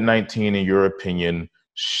COVID-19, in your opinion,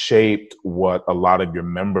 shaped what a lot of your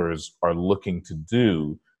members are looking to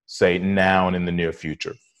do, say now and in the near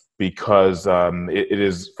future? Because it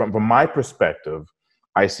is, from my perspective,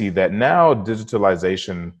 I see that now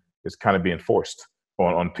digitalization is kind of being forced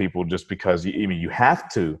on people, just because you have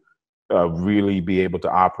to really be able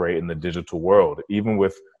to operate in the digital world, even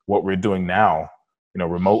with what we're doing now, you know,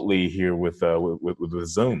 remotely here with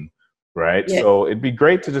Zoom, right? Yeah. So it'd be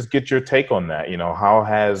great to just get your take on that. You know, how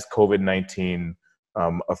has COVID-19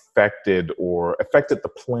 affected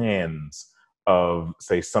the plans of,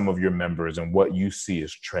 say, some of your members, and what you see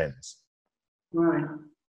as trends? Right.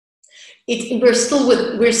 We're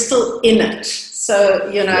still in it. So,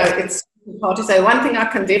 you know, it's hard to say. One thing I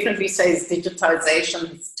can definitely say is digitization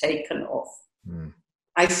has taken off.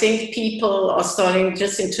 I think people are starting,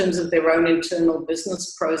 just in terms of their own internal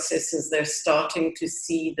business processes, they're starting to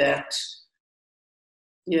see that,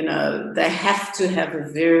 you know, they have to have a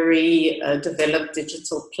very developed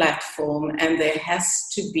digital platform, and there has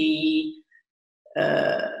to be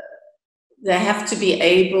they have to be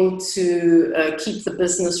able to keep the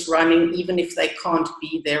business running, even if they can't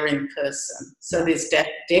be there in person. So there's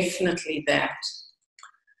definitely that.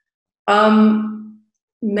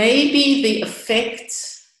 Maybe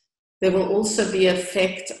there will also be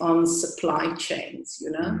effect on supply chains, you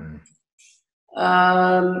know.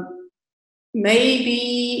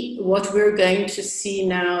 Maybe what we're going to see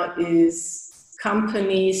now is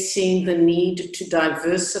companies seeing the need to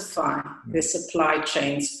diversify their supply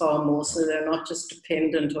chains far more, so they're not just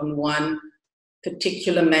dependent on one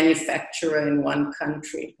particular manufacturer in one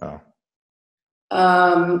country.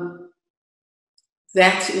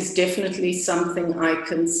 That is definitely something I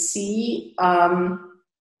can see.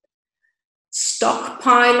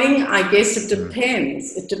 Stockpiling, I guess it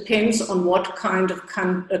depends. It depends on what kind of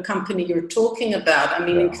company you're talking about. I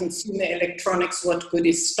mean, in consumer electronics, what good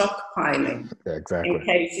is stockpiling? Exactly. In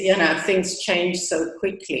case, you know, things change so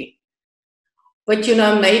quickly. But, you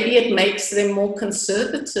know, maybe it makes them more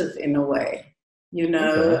conservative in a way. You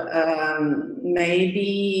know,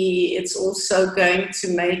 maybe it's also going to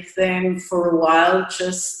make them for a while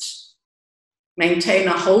just maintain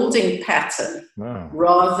a holding pattern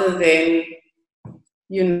rather than,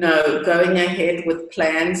 you know, going ahead with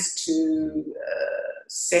plans to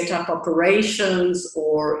set up operations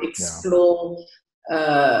or explore,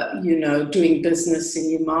 you know, doing business in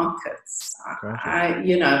new markets.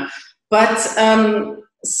 You know, but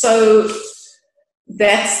so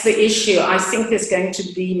that's the issue. I think there's going to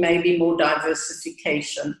be maybe more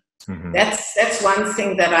diversification Hmm. That's one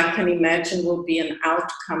thing that I can imagine will be an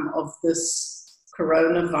outcome of this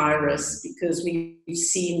coronavirus, because we've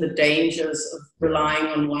seen the dangers of Yeah. relying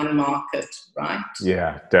on one market, right?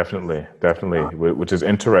 Yeah, definitely, definitely. Which is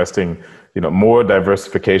interesting. More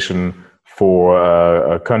diversification for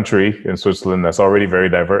a country in Switzerland that's already very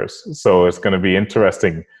diverse. So it's going to be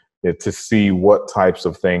interesting to see what types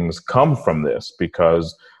of things come from this,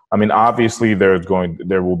 because I mean, obviously there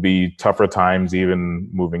will be tougher times even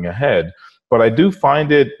moving ahead. But I do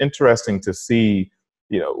find it interesting to see,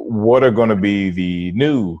 what are going to be the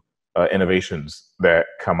new innovations that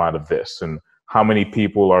come out of this, and how many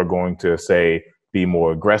people are going to say be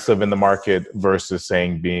more aggressive in the market versus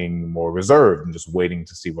saying being more reserved and just waiting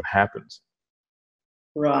to see what happens.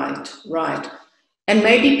 Right, right. And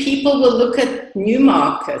maybe people will look at new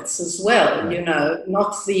markets as well, Right.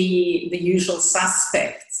 not the usual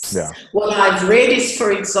suspects. Yeah. What I've read is,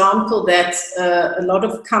 for example, that a lot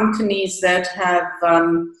of companies that have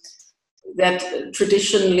that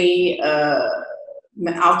traditionally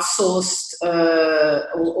outsourced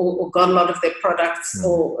or got a lot of their products Mm.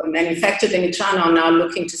 or manufactured them in China are now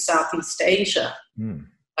looking to Southeast Asia, Mm.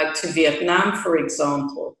 like to Vietnam, for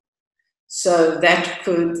example. So that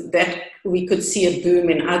we could see a boom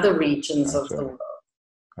in other regions of the Gotcha. world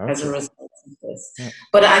as a Gotcha. result of this. Yeah.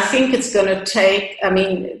 But I think it's going to take. I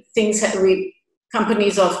mean,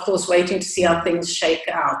 companies are of course waiting to see how Mm. things shake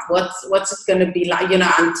out. What's it going to be like?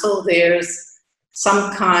 Until there's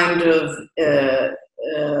some kind of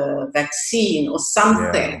vaccine or Yeah.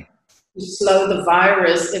 something to slow the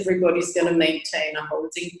virus, everybody's going to maintain a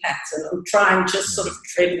holding pattern and try and just sort of Mm.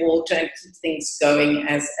 tread water and keep things going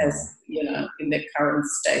as Mm. in their current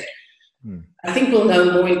state. Mm. I think we'll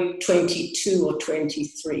know more in 22 or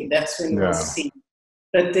 23. That's when we'll Yeah. see.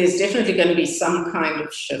 But there's definitely going to be some kind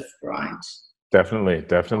of shift, right? Definitely,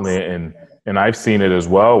 definitely, and I've seen it as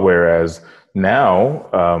well. Whereas now,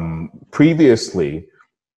 previously,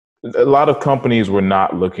 a lot of companies were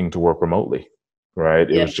not looking to work remotely, right?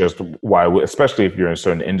 It Yeah, was just why, especially if you're in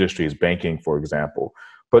certain industries, banking, for example.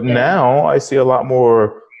 But yeah. now I see a lot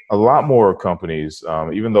more companies,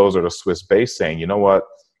 even those that are Swiss based, saying, you know what,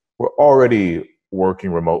 we're already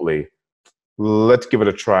working remotely. Let's give it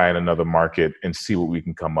a try in another market and see what we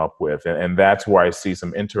can come up with. And that's where I see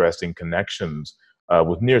some interesting connections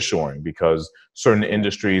with nearshoring, because certain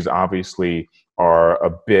industries obviously are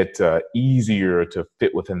a bit easier to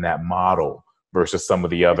fit within that model versus some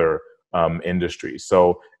of the other industries.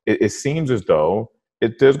 So it seems as though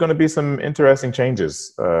there's going to be some interesting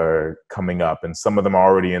changes coming up, and some of them are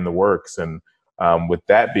already in the works. And with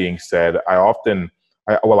that being said, I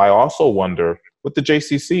also wonder, with the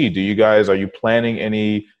JCC, are you planning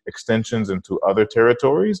any extensions into other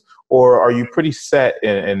territories, or are you pretty set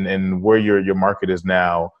in where your market is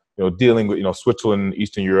now, dealing with, Switzerland,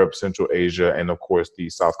 Eastern Europe, Central Asia, and of course the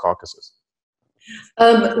South Caucasus?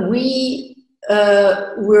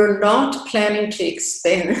 We're not planning to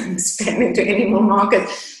expand into any more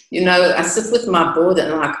markets. I sit with my board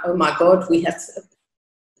and I'm like, oh my God,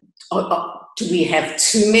 do we have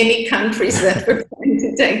too many countries that we're trying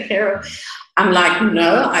to take care of? I'm like,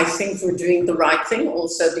 no, I think we're doing the right thing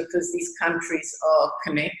also, because these countries are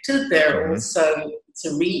connected. They're Hmm. also, it's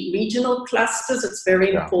a regional clusters. It's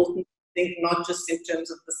very Yeah. important to think not just in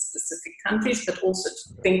terms of the specific countries, but also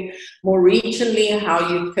to think more regionally how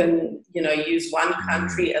you can, use one Mm.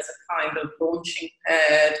 country as a kind of launching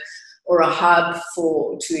pad or a hub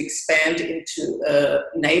to expand into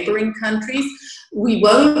neighboring countries. We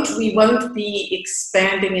won't be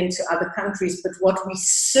expanding into other countries, but what we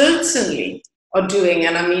certainly are doing,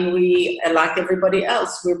 and I mean, we, like everybody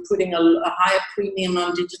else, we're putting a higher premium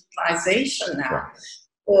on digitalization now.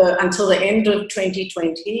 Yeah. Until the end of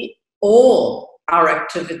 2020, all our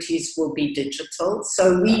activities will be digital.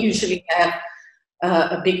 So we Gotcha. usually have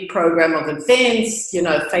a big program of events,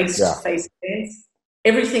 Yeah. face-to-face events.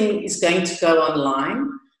 Everything is going to go online,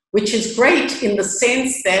 which is great in the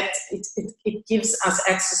sense that it gives us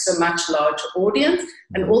access to a much larger audience,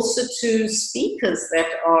 and Mhm. also to speakers that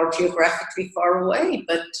are geographically far away,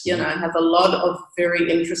 but Yeah. have a lot of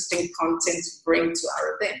very interesting content to bring to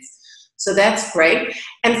our events. So that's great.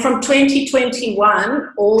 And from 2021,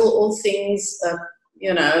 all things,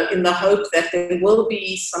 in the hope that there will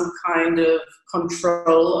be some kind of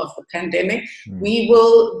control of the pandemic, Mm. we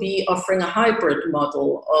will be offering a hybrid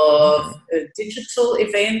model of Okay. digital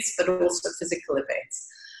events, but also physical events.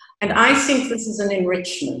 And I Gotcha. think this is an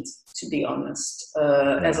enrichment, to be honest.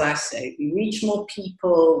 As Yeah. I say, we reach more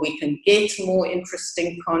people, we can get more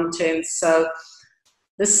interesting content. So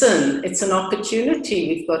listen, it's an opportunity.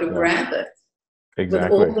 We've got to Yeah. grab it with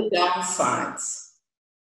all Exactly. the downsides.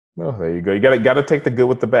 Well, there you go. You got to take the good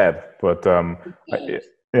with the bad. But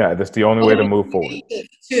yeah, that's the only Got way to to be move forward. creative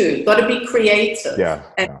too. Got to be creative Yeah,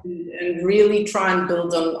 yeah. and really try and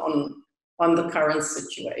build on the current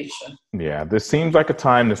situation. Yeah, this seems like a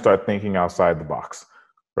time to start thinking outside the box,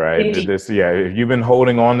 right? Indeed. Yeah, if you've been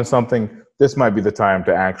holding on to something, this might be the time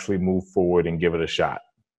to actually move forward and give it a shot.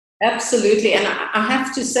 Absolutely. And I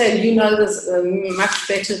have to say, you know this much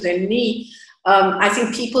better than me. I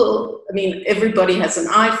think people, I mean, everybody has an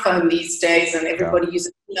iPhone these days and Yeah, everybody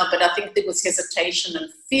uses email, but I think there was hesitation and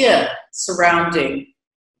fear surrounding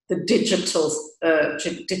the digital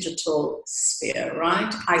sphere,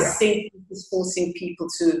 right? I yeah, think it is forcing people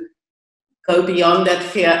to go beyond that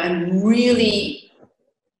fear and really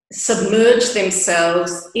submerge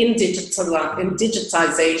themselves in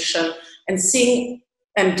digitization and seeing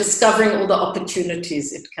and discovering all the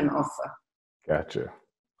opportunities it can offer. gotcha.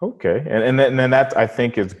 Okay, and then that I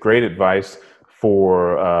think is great advice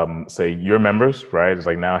for say your members, right? It's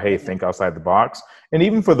like now, hey, think outside the box, and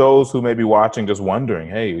even for those who may be watching, just wondering,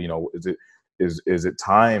 hey, is it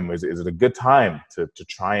time? Is it a good time to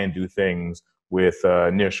try and do things with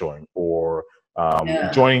nearshoring or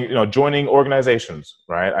Yeah, joining organizations,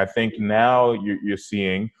 right? I think now you're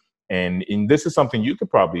seeing, and this is something you could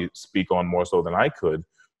probably speak on more so than I could,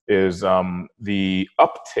 is the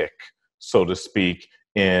uptick, so to speak,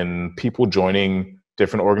 in people joining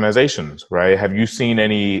different organizations, right? Have you seen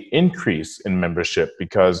any increase in membership?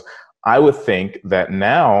 Because I would think that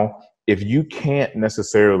now, if you can't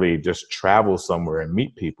necessarily just travel somewhere and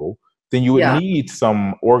meet people, then you would yeah, need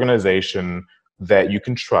some organization that you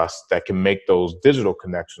can trust that can make those digital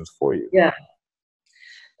connections for you. yeah.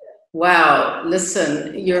 Wow,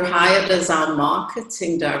 listen, you're hired as our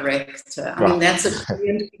marketing director. I mean, Well, that's a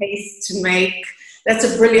brilliant case to make. That's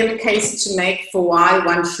a brilliant case to make for why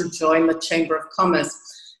one should join the Chamber of Commerce.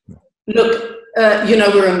 Look,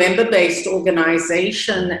 we're a member-based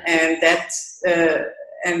organization, and that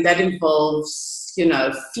involves,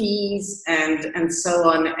 fees and so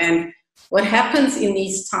on. And what happens in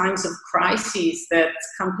these times of crises that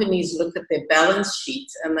companies look at their balance sheet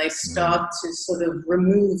and they start to sort of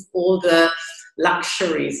remove all the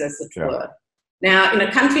luxuries, as it yeah, were. Now, in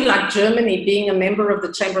a country like Germany, being a member of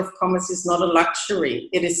the Chamber of Commerce is not a luxury.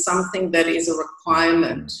 It is something that is a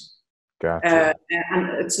requirement. gotcha. And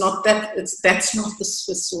that's not the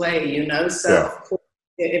Swiss way. So Yeah, of course,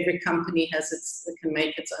 every company can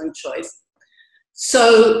make its own choice.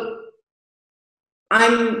 So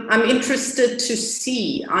I'm interested to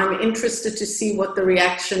see. I'm interested to see what the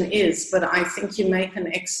reaction is. But I think you make an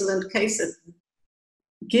excellent case that,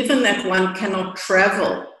 given that one cannot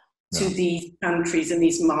travel to yeah, these countries and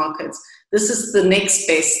these markets, this is the next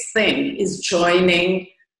best thing: is joining.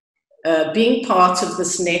 Being part of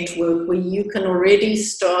this network where you can already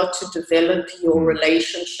start to develop your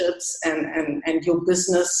relationships and your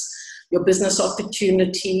business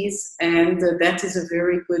opportunities, and that is a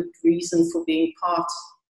very good reason for being part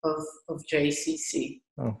of JCC.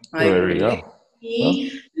 oh, I well, there we agree. go. Well,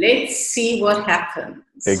 Let's see what happens.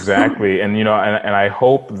 exactly. And, and I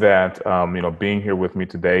hope that, being here with me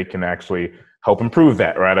today can actually help improve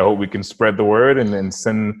that, right? I hope we can spread the word and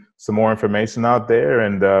send some more information out there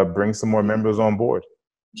and bring some more members on board.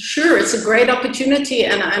 Sure, it's a great opportunity.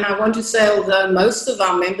 And I want to say, although most of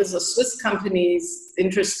our members are Swiss companies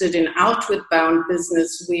interested in outward bound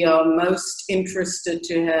business, we are most interested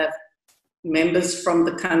to have members from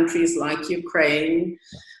the countries like Ukraine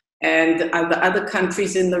and the other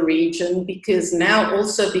countries in the region, because now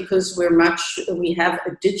also because we have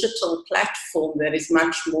a digital platform that is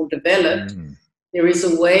much more developed, there is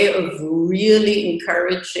a way of really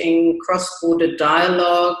encouraging cross-border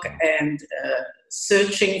dialogue and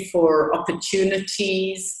searching for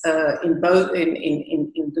opportunities in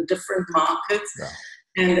the different markets,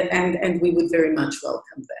 and we would very much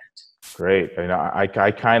welcome that. Great.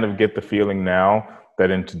 I kind of get the feeling now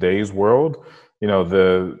that in today's world,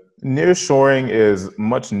 the nearshoring is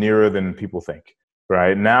much nearer than people think,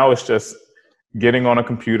 right? Now it's just getting on a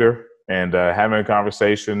computer and having a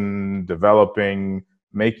conversation, developing,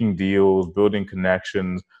 making deals, building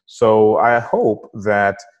connections. So I hope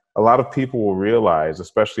that a lot of people will realize,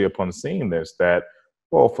 especially upon seeing this, that,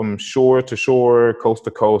 well, from shore to shore, coast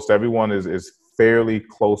to coast, everyone is fairly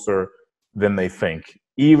closer than they think.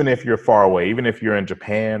 Even if you're far away, even if you're in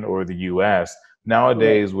Japan or the US,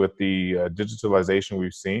 nowadays with the digitalization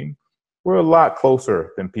we've seen, we're a lot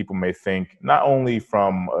closer than people may think, not only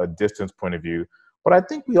from a distance point of view, but I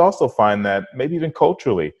think we also find that maybe even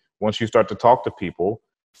culturally, once you start to talk to people,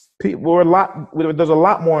 there's a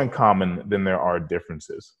lot more in common than there are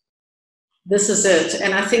differences. This is it.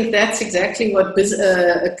 And I think that's exactly what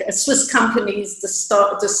Swiss companies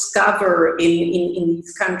discover in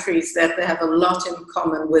these countries, that they have a lot in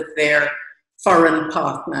common with their foreign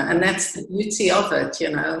partner. And that's the beauty of it.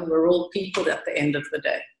 We're all people at the end of the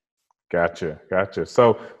day. Gotcha.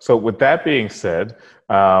 So with that being said,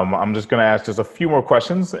 I'm just going to ask just a few more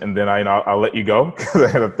questions, and then I'll let you go.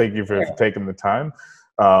 Thank you for taking the time.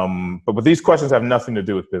 But these questions have nothing to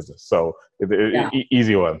do with business, so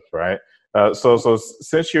easy ones, right? So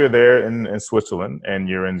since you're there in Switzerland and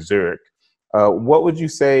you're in Zurich, what would you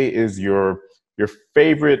say is your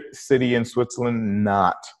favorite city in Switzerland,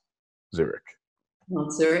 not Zurich?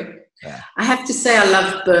 Not Zurich. Yeah. I have to say I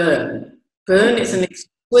love Bern. Bern is an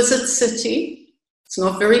exquisite city. It's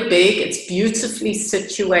not very big. It's beautifully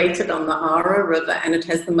situated on the Aare River, and it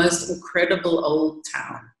has the most incredible old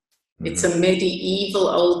town. Mm-hmm. It's a medieval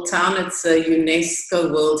old town. It's a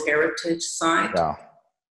UNESCO World Heritage Site. Yeah.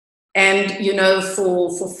 And,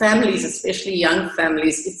 for families, especially young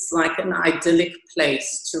families, it's like an idyllic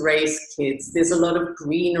place to raise kids. There's a lot of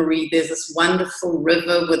greenery. There's this wonderful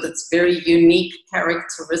river with its very unique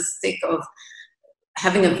characteristic of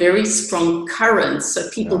having a very strong current. So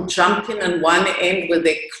people jump in on one end with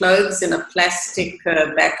their clothes in a plastic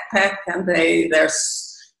backpack, and they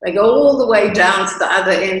go all the way down to the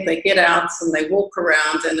other end. They get out and they walk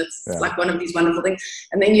around, and it's like one of these wonderful things.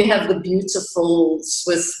 And then you have the beautiful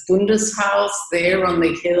Swiss Bundeshaus there on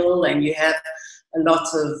the hill, and you have a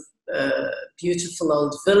lot of beautiful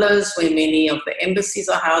old villas where many of the embassies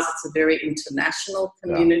are housed. It's a very international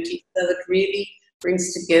community, so it really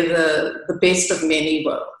brings together the best of many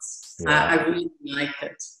worlds. I really like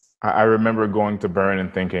it. I remember going to Bern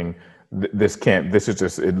and thinking,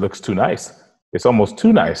 it looks too nice. It's almost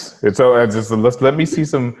too nice. Let me see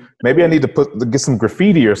some, maybe I need to get some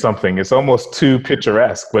graffiti or something. It's almost too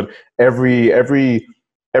picturesque, but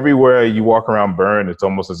everywhere you walk around Bern, it's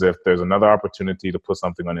almost as if there's another opportunity to put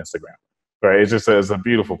something on Instagram, right? It's a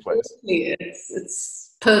beautiful place.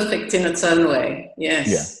 It's perfect in its own way.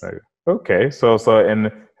 Yes. Yeah. Okay. So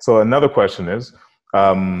another question is,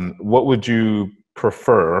 what would you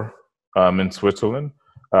prefer in Switzerland,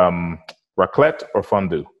 raclette or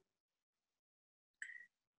fondue?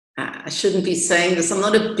 I shouldn't be saying this. I'm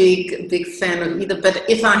not a big fan of either, but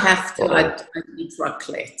if I have to, I'd eat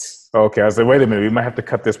raclette. Okay, I was like, wait a minute, we might have to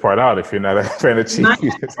cut this part out if you're not a fan of cheese.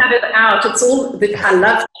 Cut it out. It's all. I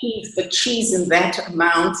love cheese, but cheese in that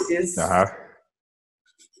amount is gotcha.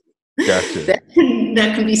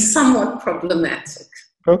 that can be somewhat problematic.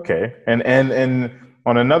 Okay, and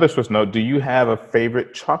on another Swiss note, do you have a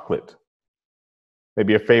favorite chocolate?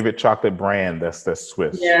 Maybe a favorite chocolate brand that's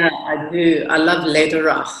Swiss. Yeah, I do. I love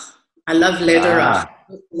Lederach. I love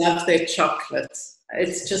their chocolate.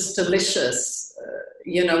 It's just delicious.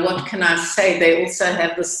 What can I say? They also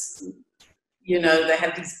have this, they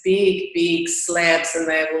have these big slabs, and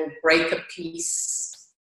they will break a piece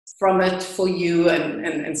from it for you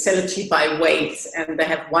and sell it to you by weight. And they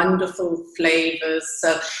have wonderful flavors.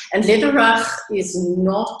 And Lederach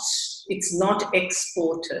it's not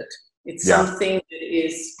exported. It's something that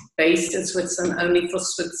is based in Switzerland, only for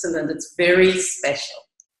Switzerland. It's very special.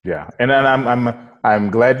 Yeah, and I'm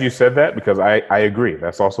glad you said that, because I agree.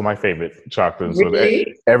 That's also my favorite chocolate. Really?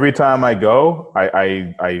 So every time I go,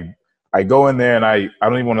 I go in there, and I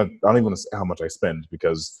don't even want to say how much I spend,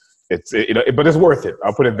 because but it's worth it.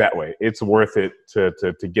 I'll put it that way. It's worth it to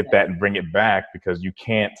get that and bring it back, because you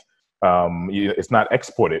can't. It's not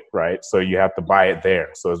exported, right? So you have to buy it there.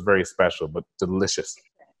 So it's very special, but delicious.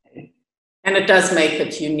 And it does make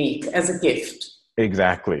it unique as a gift.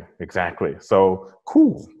 Exactly. So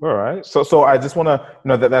cool. All right. So I just want to,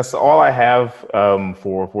 that's all I have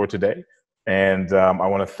for today. And I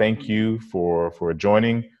want to thank you for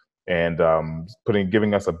joining and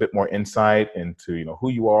giving us a bit more insight into, who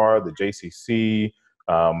you are, the JCC.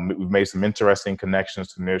 We've made some interesting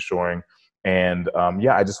connections to nearshoring. And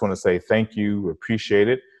I just want to say thank you. Appreciate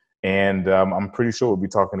it. And I'm pretty sure we'll be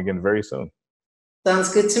talking again very soon.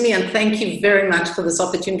 Sounds good to me. And thank you very much for this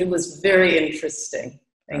opportunity. It was very interesting.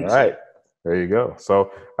 Thank you. All right. There you go.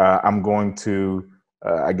 So I'm going to,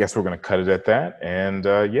 I guess we're going to cut it at that. And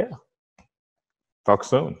talk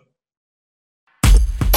soon.